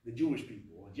for the Jewish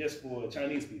people, or just for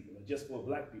Chinese people, or just for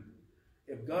black people.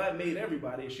 If God made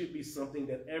everybody, it should be something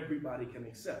that everybody can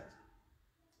accept.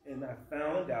 And I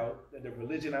found out that the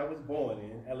religion I was born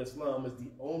in, Al-Islam, is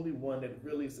the only one that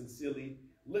really sincerely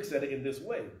looks at it in this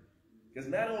way. Because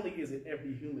not only is it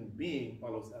every human being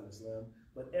follows Al-Islam,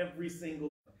 but every single,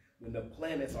 when the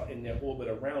planets are in their orbit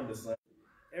around the sun,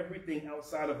 everything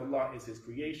outside of Allah is his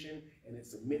creation, and it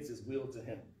submits his will to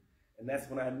him. And that's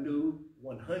when I knew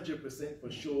 100%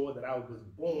 for sure that I was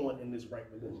born in this right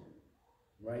religion,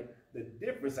 right? The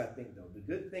difference, I think, though, the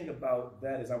good thing about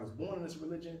that is I was born in this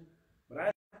religion,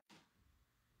 but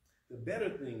the better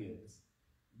thing is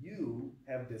you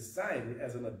have decided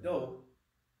as an adult,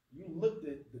 you looked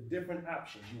at the different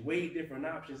options, you weighed different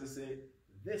options and said,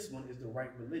 this one is the right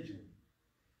religion.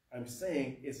 I'm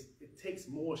saying it takes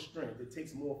more strength, it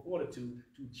takes more fortitude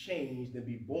to change than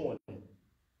be born in.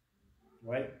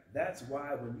 Right? That's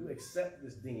why when you accept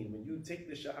this deen, when you take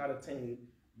the Shahadah,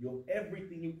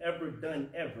 everything you've ever done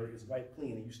ever is wiped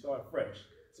clean and you start fresh.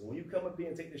 So when you come up here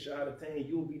and take the Shahadah,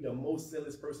 you'll be the most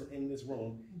sinless person in this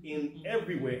room, in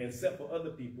everywhere, except for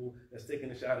other people that's taking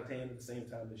the Shahadah at the same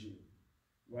time as you.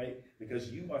 Right?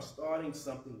 Because you are starting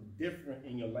something different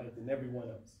in your life than everyone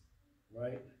else.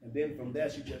 Right? And then from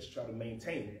that, you just try to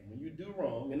maintain it. And when you do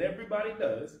wrong, and everybody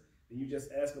does, then you just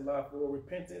ask Allah for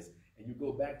repentance, and you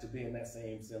go back to being that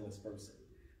same sinless person.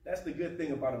 That's the good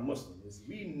thing about a Muslim, is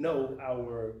we know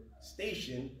our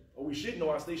station, or we should know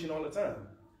our station all the time.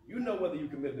 You know whether you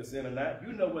committed a sin or not.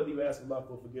 You know whether you asked Allah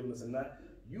for forgiveness or not.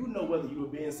 You know whether you were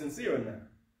being sincere or not.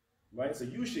 Right? So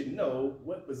you should know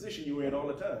what position you were in all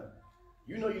the time.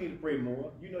 You know you need to pray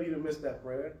more. You know you didn't miss that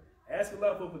prayer. Ask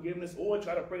Allah for forgiveness, or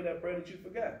try to pray that prayer that you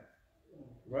forgot.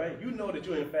 Right? You know that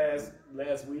you're in fast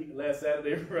last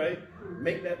Saturday, right?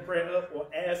 Make that prayer up or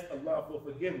ask Allah for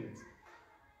forgiveness.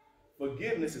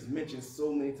 Forgiveness is mentioned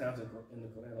so many times in the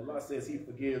Quran. Allah says he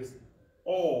forgives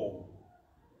all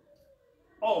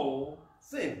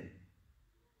sin.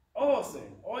 All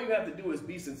sin. All you have to do is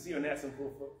be sincere and ask him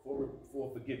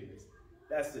for forgiveness.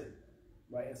 That's it.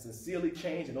 Right? And sincerely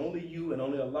change, and only you and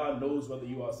only Allah knows whether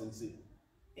you are sincere.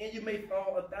 And you may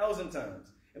fall 1,000 times.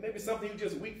 It may be something you're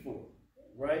just weak for.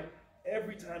 Right?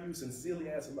 Every time you sincerely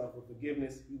ask Allah for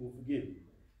forgiveness, he will forgive you.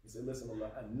 He said, listen, Allah,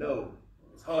 I know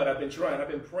it's hard. I've been trying. I've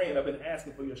been praying. I've been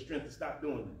asking for your strength to stop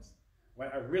doing this.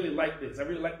 Right? I really like this. I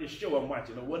really like this show I'm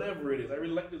watching, or whatever it is. I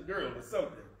really like this girl or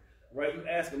something. Right? You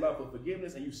ask Allah for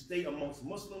forgiveness and you stay amongst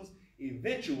Muslims.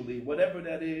 Eventually, whatever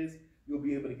that is, you'll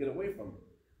be able to get away from it.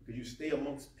 Because you stay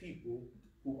amongst people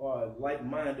who are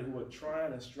like-minded, who are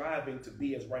trying and striving to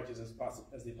be as righteous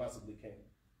as they possibly can.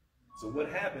 So what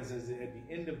happens is that at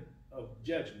the end of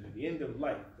judgment, at the end of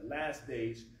life, the last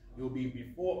days, you'll be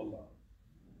before Allah.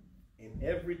 And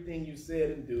everything you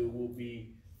said and do will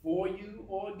be for you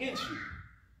or against you,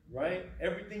 right?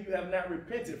 Everything you have not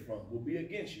repented from will be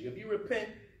against you. If you repent,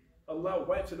 Allah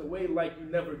wipes it away like you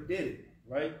never did it,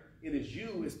 right? It is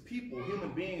you, as people,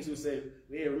 human beings, who say,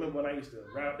 yeah, remember when I used to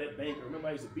rob that bank, or remember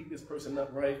I used to beat this person up,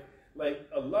 right? Like,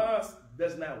 Allah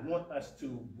does not want us to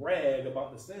brag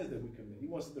about the sins that we commit. He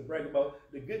wants us to brag about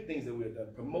the good things that we've done,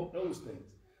 promote those things.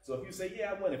 So if you say,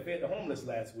 yeah, I went and fed the homeless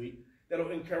last week,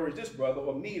 that'll encourage this brother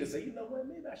or me to say, you know what,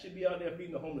 maybe I should be out there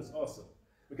feeding the homeless also.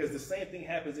 Because the same thing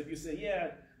happens if you say,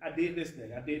 yeah, I did this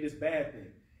thing, I did this bad thing.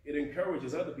 It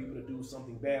encourages other people to do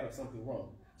something bad or something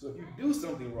wrong. So if you do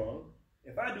something wrong,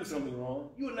 if I do something wrong,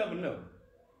 you'll never know.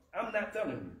 I'm not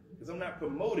telling you, because I'm not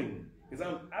promoting it, because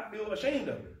I feel ashamed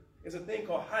of it. It's a thing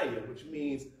called haya, which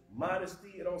means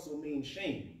modesty. It also means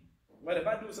shame. Right? If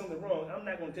I do something wrong, I'm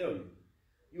not going to tell you.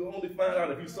 You'll only find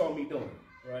out if you saw me doing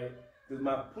it. Right? Because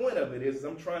my point of it is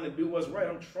I'm trying to do what's right.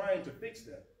 I'm trying to fix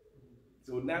that.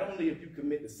 So not only if you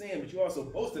commit the sin, but you're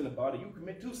also boasting about it. You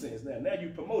commit two sins now. Now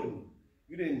you're promoting it.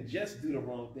 You didn't just do the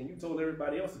wrong thing. You told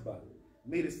everybody else about it.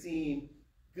 Made it seem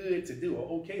good to do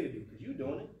or okay to do because you're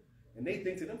doing it. And they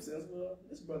think to themselves, well,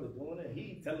 this brother doing it.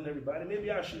 He telling everybody, maybe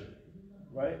I should.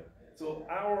 Right? So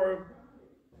our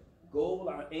goal,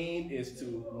 our aim is to,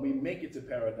 when we make it to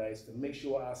paradise, to make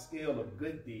sure our scale of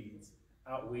good deeds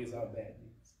outweighs our bad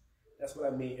deeds. That's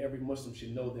what I mean. Every Muslim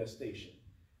should know their station.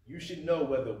 You should know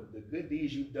whether the good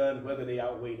deeds you've done, whether they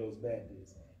outweigh those bad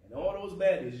deeds. And all those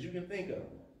bad deeds you can think of,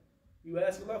 you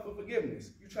ask Allah for forgiveness.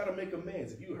 You try to make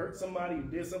amends. If you hurt somebody, you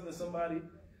did something to somebody,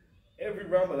 every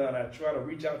Ramadan I try to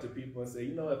reach out to people and say,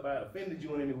 you know, if I offended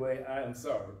you in any way, I am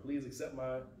sorry. Please accept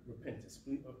my repentance.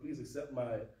 Please accept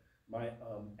my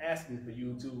asking for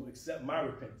you to accept my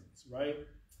repentance, right?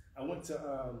 I went to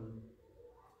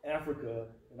Africa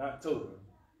in October,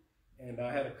 and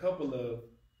I had a couple of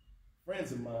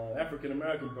friends of mine,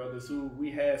 African-American brothers, who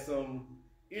we had some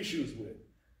issues with.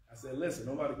 I said, listen,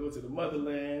 I'm about to go to the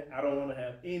motherland. I don't want to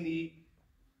have any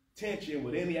tension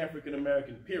with any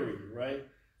African-American, period, right?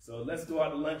 So let's go out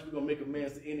to lunch. We're going to make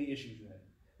amends to any issues you have.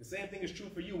 The same thing is true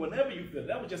for you whenever you feel.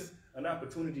 That was just an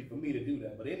opportunity for me to do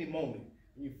that. But any moment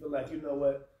when you feel like, you know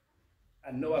what,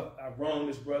 I know I wronged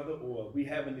this brother, or we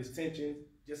having this tension,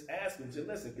 just ask him, say,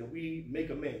 listen, can we make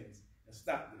amends and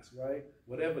stop this, right?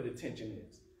 Whatever the tension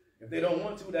is. If they don't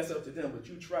want to, that's up to them, but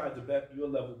you tried your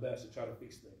level best to try to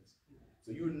fix things.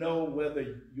 So you know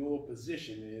whether your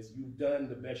position is you've done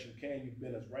the best you can, you've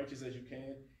been as righteous as you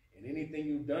can, and anything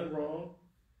you've done wrong,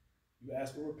 you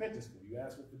ask for repentance for, you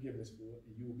ask for forgiveness for it,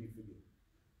 and you will be forgiven.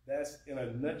 That's in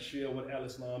a nutshell what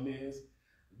Al-Islam is.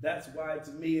 That's why,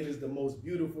 to me, it is the most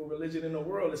beautiful religion in the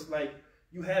world. It's like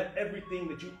you have everything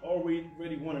that you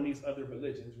already want in these other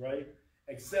religions, right?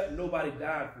 Except nobody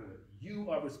died for it. You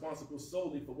are responsible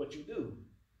solely for what you do.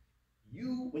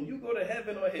 When you go to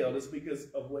heaven or hell, it's because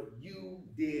of what you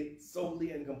did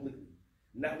solely and completely,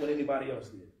 not what anybody else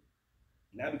did.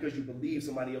 Not because you believe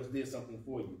somebody else did something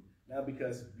for you. Not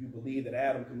because you believe that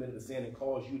Adam committed a sin and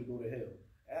caused you to go to hell.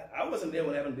 I wasn't there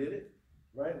when Adam did it,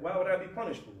 right? Why would I be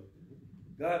punished for it?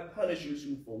 God punishes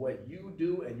you for what you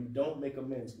do and you don't make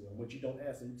amends for, and what you don't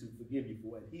ask him to forgive you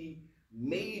for. And he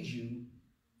made you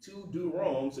to do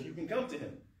wrong so you can come to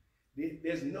him.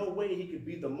 There's no way he could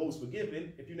be the most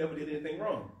forgiving if you never did anything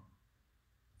wrong.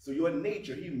 So your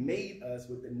nature, he made us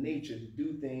with the nature to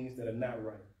do things that are not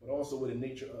right, but also with the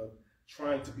nature of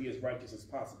trying to be as righteous as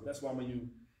possible. That's why when you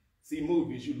see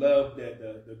movies, you love that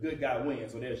the good guy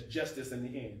wins, or there's justice in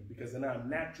the end, because in our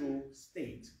natural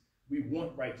state, we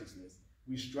want righteousness.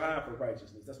 We strive for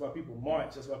righteousness. That's why people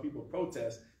march. That's why people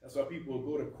protest. That's why people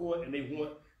go to court and they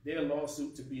want their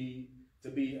lawsuit to be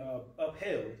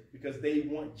upheld, because they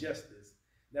want justice.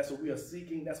 That's what we are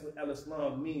seeking. That's what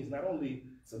Al-Islam means. Not only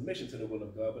submission to the will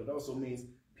of God, but it also means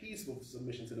peaceful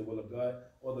submission to the will of God,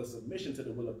 or the submission to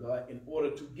the will of God in order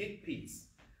to get peace.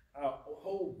 Our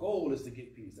whole goal is to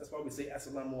get peace. That's why we say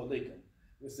Assalamu alaikum.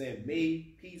 We're saying,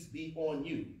 may peace be on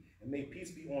you, and may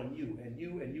peace be on you, and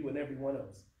you, and you, and everyone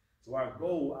else. So our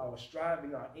goal, our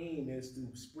striving, our aim is to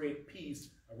spread peace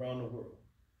around the world.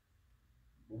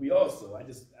 But we also, I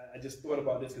just thought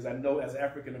about this because I know as an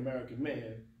African-American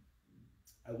man,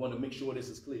 I want to make sure this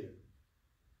is clear.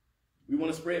 We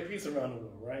want to spread peace around the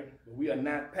world, right? But we are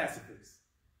not pacifists.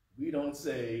 We don't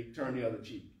say, turn the other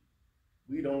cheek.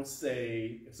 We don't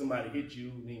say, if somebody hits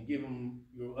you, then give them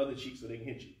your other cheek so they can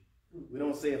hit you. We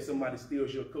don't say, if somebody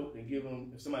steals your coat, then give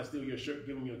them, if somebody steals your shirt,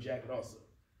 give them your jacket also.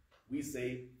 We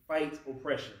say, fight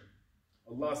oppression.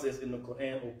 Allah says in the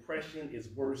Quran, oppression is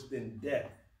worse than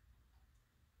death.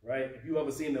 Right? If you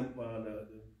ever seen the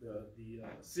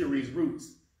series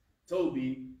Roots,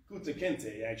 Toby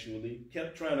Kutakente actually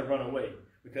kept trying to run away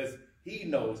because he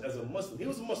knows, as a Muslim, he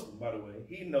was a Muslim, by the way,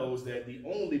 he knows that the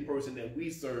only person that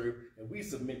we serve and we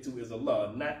submit to is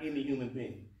Allah, not any human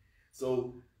being.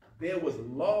 So there was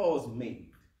laws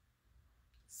made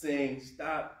saying,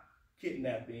 stop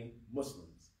kidnapping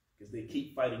Muslims because they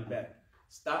keep fighting back.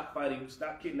 Stop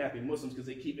kidnapping Muslims because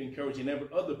they keep encouraging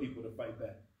other people to fight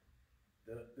back.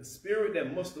 The spirit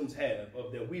that Muslims have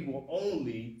of that we will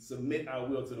only submit our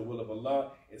will to the will of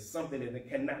Allah is something that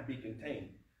cannot be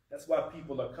contained. That's why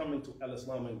people are coming to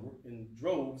Al-Islam in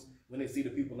droves when they see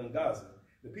the people in Gaza.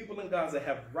 The people in Gaza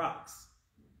have rocks,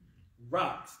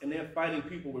 and they're fighting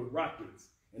people with rockets,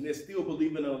 and they're still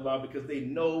believing in Allah because they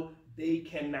know they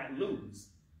cannot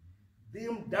lose.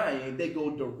 Them dying, they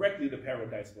go directly to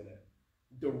paradise for that.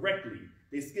 Directly.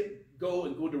 They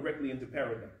go directly into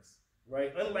paradise.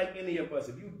 Right? Unlike any of us,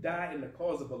 if you die in the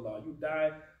cause of Allah, you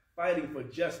die fighting for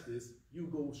justice, you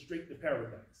go straight to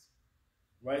paradise.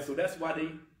 Right? So that's why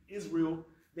Israel,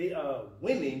 they are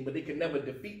winning, but they can never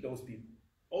defeat those people.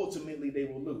 Ultimately, they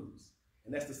will lose.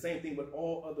 And that's the same thing with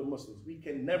all other Muslims. We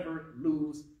can never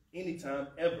lose anytime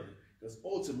ever, because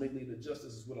ultimately the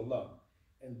justice is with Allah,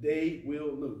 and they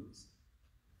will lose.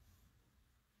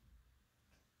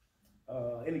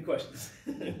 Any questions?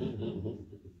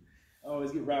 I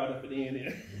always get riled up at the end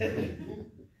here.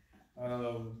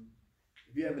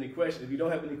 If you have any questions, if you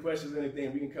don't have any questions or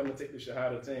anything, we can come and take the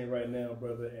Shahadah right now,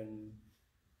 brother, and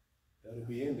that'll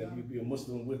be in there. You'll be a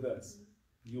Muslim with us.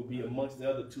 You'll be amongst the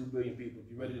other 2 billion people.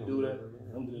 If you're ready to do that,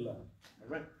 alhamdulillah. All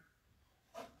right?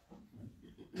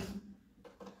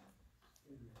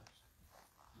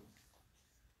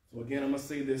 So again, I'm going to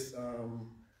say this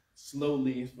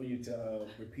slowly for you to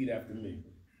repeat after me.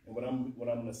 And what I'm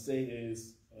going to say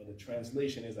is, the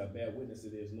translation is, I bear witness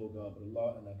that there is no God but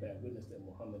Allah, and I bear witness that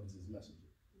Muhammad is his messenger.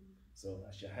 So,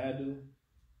 Ashahadu,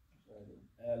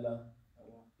 Allah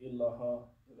ilaha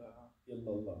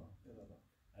illallah.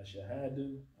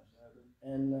 Ashahadu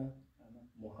anna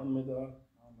Muhammadan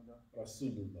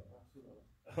Rasulullah.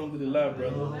 Alhamdulillah,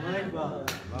 brother.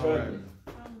 Brother,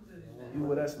 you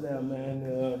with us now,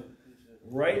 man.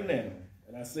 Right now,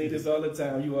 and I say this all the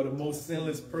time, you are the most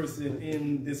sinless person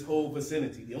in this whole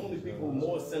vicinity. The only people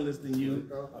more sinless than you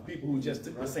are people who just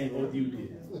took the same oath you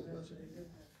did.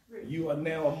 You are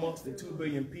now amongst the 2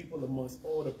 billion people, amongst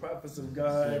all the prophets of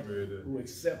God who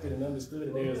accepted and understood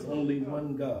that there is only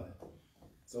one God.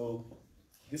 So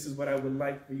this is what I would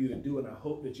like for you to do, and I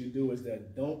hope that you do, is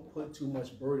that don't put too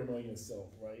much burden on yourself,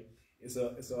 right? It's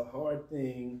a hard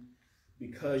thing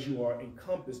because you are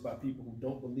encompassed by people who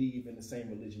don't believe in the same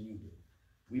religion you do.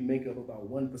 We make up about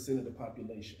 1% of the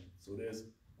population. So there's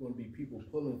going to be people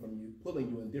pulling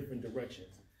you in different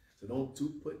directions. So don't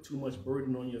put too much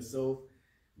burden on yourself.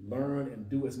 Learn and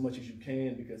do as much as you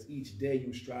can, because each day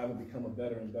you strive and become a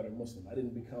better and better Muslim. I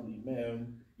didn't become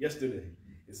imam yesterday.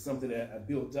 It's something that I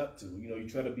built up to. You know, you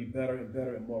try to be better and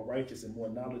better and more righteous and more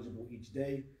knowledgeable each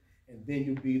day, and then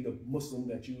you'll be the Muslim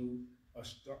that you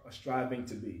are striving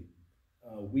to be.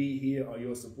 We here are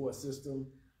your support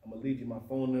system. I'm gonna leave you my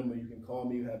phone number. You can call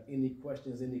me if you have any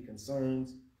questions, any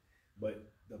concerns.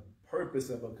 But the purpose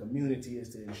of a community is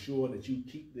to ensure that you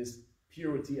keep this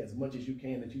purity as much as you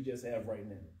can that you just have right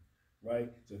now,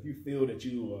 right? So if you feel that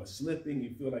you are slipping,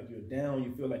 you feel like you're down,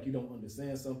 you feel like you don't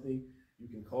understand something, you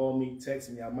can call me, text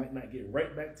me. I might not get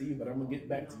right back to you, but I'm gonna get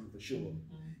back to you for sure.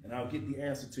 And I'll get the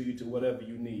answer to you to whatever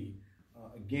you need.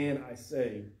 Again, I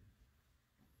say,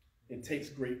 it takes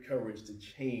great courage to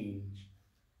change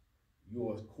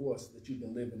your course that you've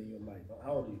been living in your life.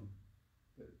 How old are you?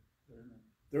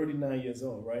 39 years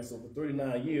old, right? So for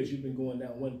 39 years, you've been going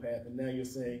down one path, and now you're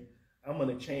saying, I'm going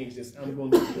to change this. I'm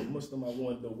going to be a Muslim. I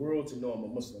want the world to know I'm a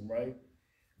Muslim, right?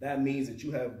 That means that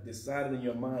you have decided in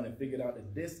your mind and figured out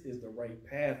that this is the right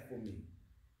path for me,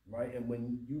 right? And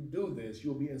when you do this,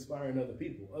 you'll be inspiring other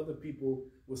people. Other people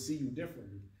will see you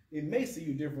differently. They may see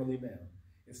you differently now.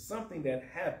 It's something that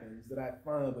happens that I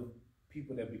find with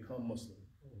people that become Muslim.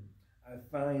 I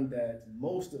find that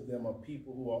most of them are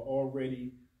people who are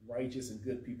already righteous and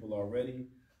good people already,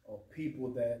 or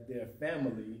people that their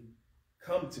family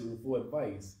come to for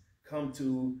advice, come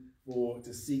to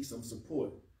seek some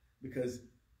support. Because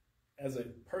as a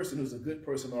person who's a good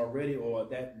person already, or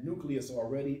that nucleus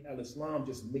already, Al-Islam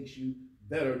just makes you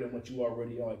better than what you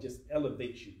already are. It just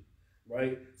elevates you,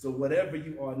 right? So whatever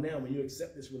you are now, when you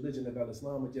accept this religion of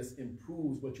Al-Islam, it just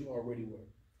improves what you already were,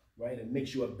 right? It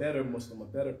makes you a better Muslim, a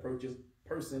better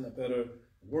person, a better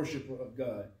worshiper of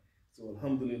God. So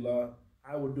alhamdulillah,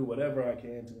 I will do whatever I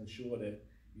can to ensure that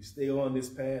you stay on this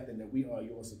path and that we are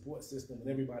your support system and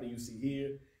everybody you see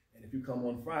here. And if you come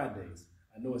on Fridays,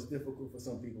 I know it's difficult for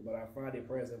some people, but our Friday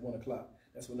prayers at 1 o'clock,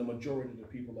 that's when the majority of the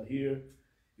people are here.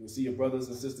 You'll see your brothers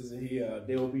and sisters in here.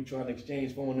 They will be trying to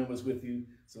exchange phone numbers with you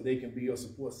so they can be your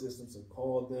support system. So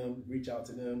call them, reach out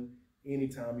to them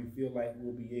anytime you feel like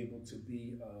we'll be able to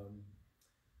be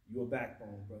your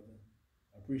backbone, brother.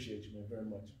 I appreciate you, man, very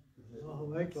much.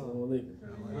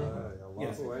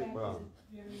 Yes. Do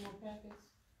you have any more packets?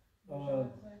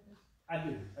 I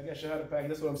do. I got Shahadah packets.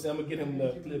 That's what I'm saying. I'm going to get him the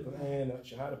clip and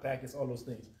Shahadah packets, all those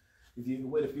things. If you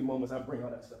wait a few moments, I'll bring all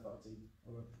that stuff out to you.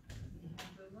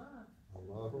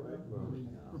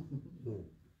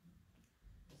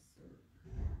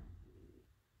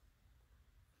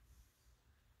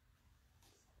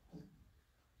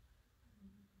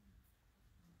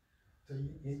 So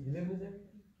you live with them?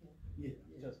 Yeah,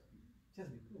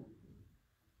 Chesapeake, cool.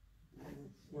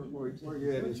 Where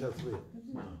you at in Chesapeake?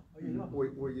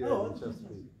 Where you at in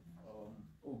Chesapeake?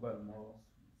 Over by the mall.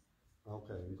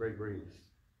 Okay, in Great Breeze.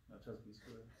 No, Chesapeake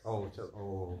Square. Oh,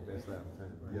 that's that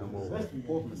time. Yeah, I'm over.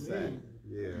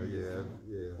 Yeah.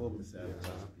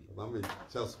 I'm in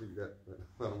Chesapeake.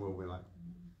 I'm over like,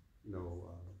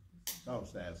 South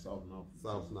South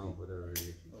whatever it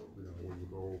is. When you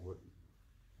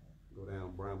go down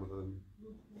Bremerton,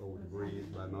 over the bridge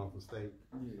by Norfolk State.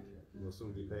 As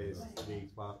soon as you pass Big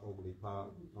Spot, Overly Park,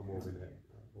 I'm over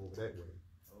that way.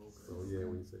 So yeah,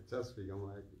 when you say Chesapeake, I'm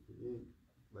like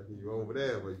you over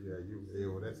there, but yeah, you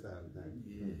over that side of town.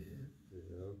 Yeah,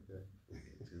 okay.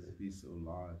 Just be so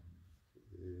large.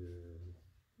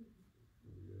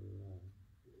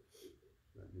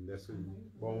 And that's when you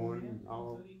born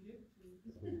all.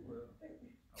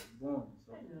 Well,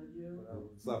 I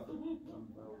was born,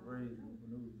 so I was raised in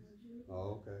Manews.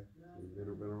 Oh, okay. You've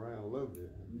been around a little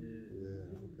bit. Yeah,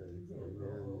 okay. So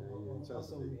you're in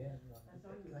Chesapeake.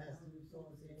 Class we saw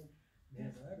us in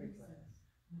Arabic class.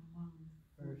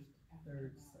 First,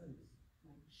 third Sunday.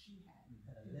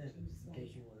 At 11, in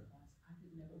case you want to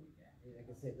like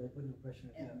I said, don't put no pressure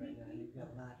on yourself right now. You've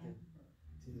got a lot to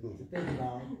think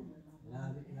about. A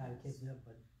lot to catch up,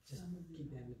 but just keep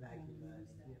that in the back of your mind.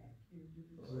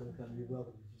 Whoever comes, you're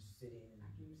welcome to just sit in and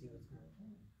see what's going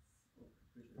on.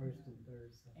 First and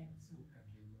third, second, and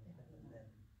then.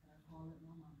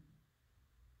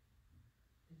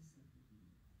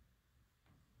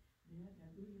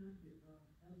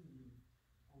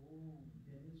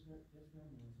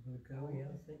 Oh, yeah,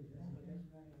 I'll sing.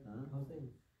 I'll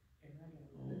sing.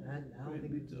 I don't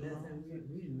think the last time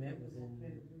we met was in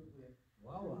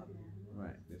Wawa.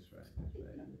 Right, that's right, that's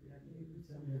right.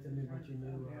 Tell me about your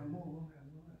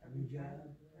new job.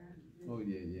 Oh,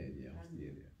 yeah, I'm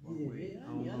still there.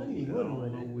 Yeah, I don't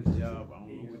know which job, I don't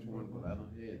know which one, but I don't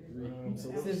have three.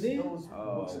 Since then?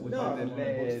 Within the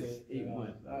last 8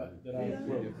 months, that I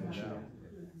three different jobs.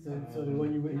 So the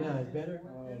one you with now is better?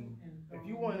 If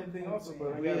you want anything also,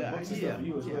 but I got books and stuff for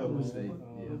you as well.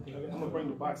 I'm gonna bring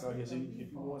the box out here, so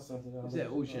if you want something else, Is that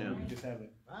Ocean? you just have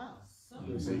it. Wow. On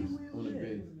the base, on the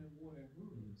base.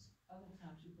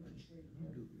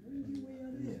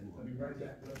 I'll be right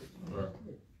back.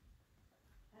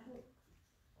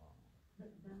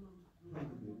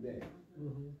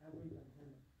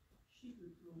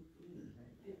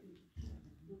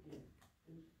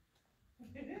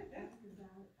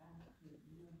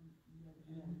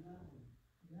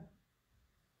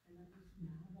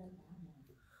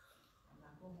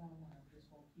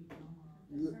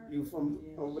 You from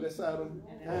over that side of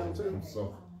town too?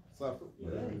 Suffolk.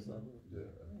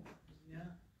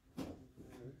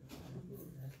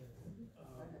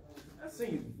 I've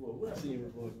seen you before. Where I seen you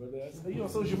before, brother? You on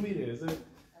social media, is it?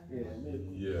 Yeah, maybe.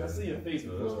 Yeah. I see your face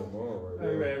before.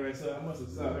 Right. So I must have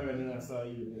saw her and then I saw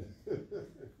you. Yeah.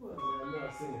 Well, I know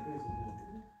I seen your face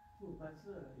before.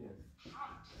 Yes.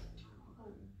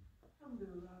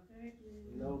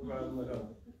 No problem at all.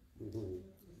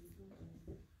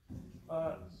 I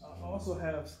also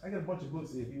have, I got a bunch of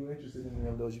books. If you're interested in any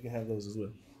of those, you can have those as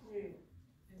well. I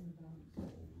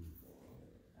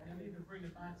need to bring the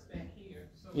box back here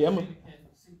so Yeah, Rashida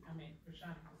can see, Rashida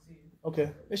can see it. Okay.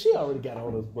 And she already got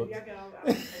all those books. Yeah, I got all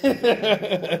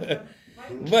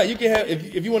But you can have,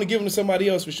 if you want to give them to somebody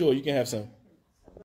else for sure, you can have some.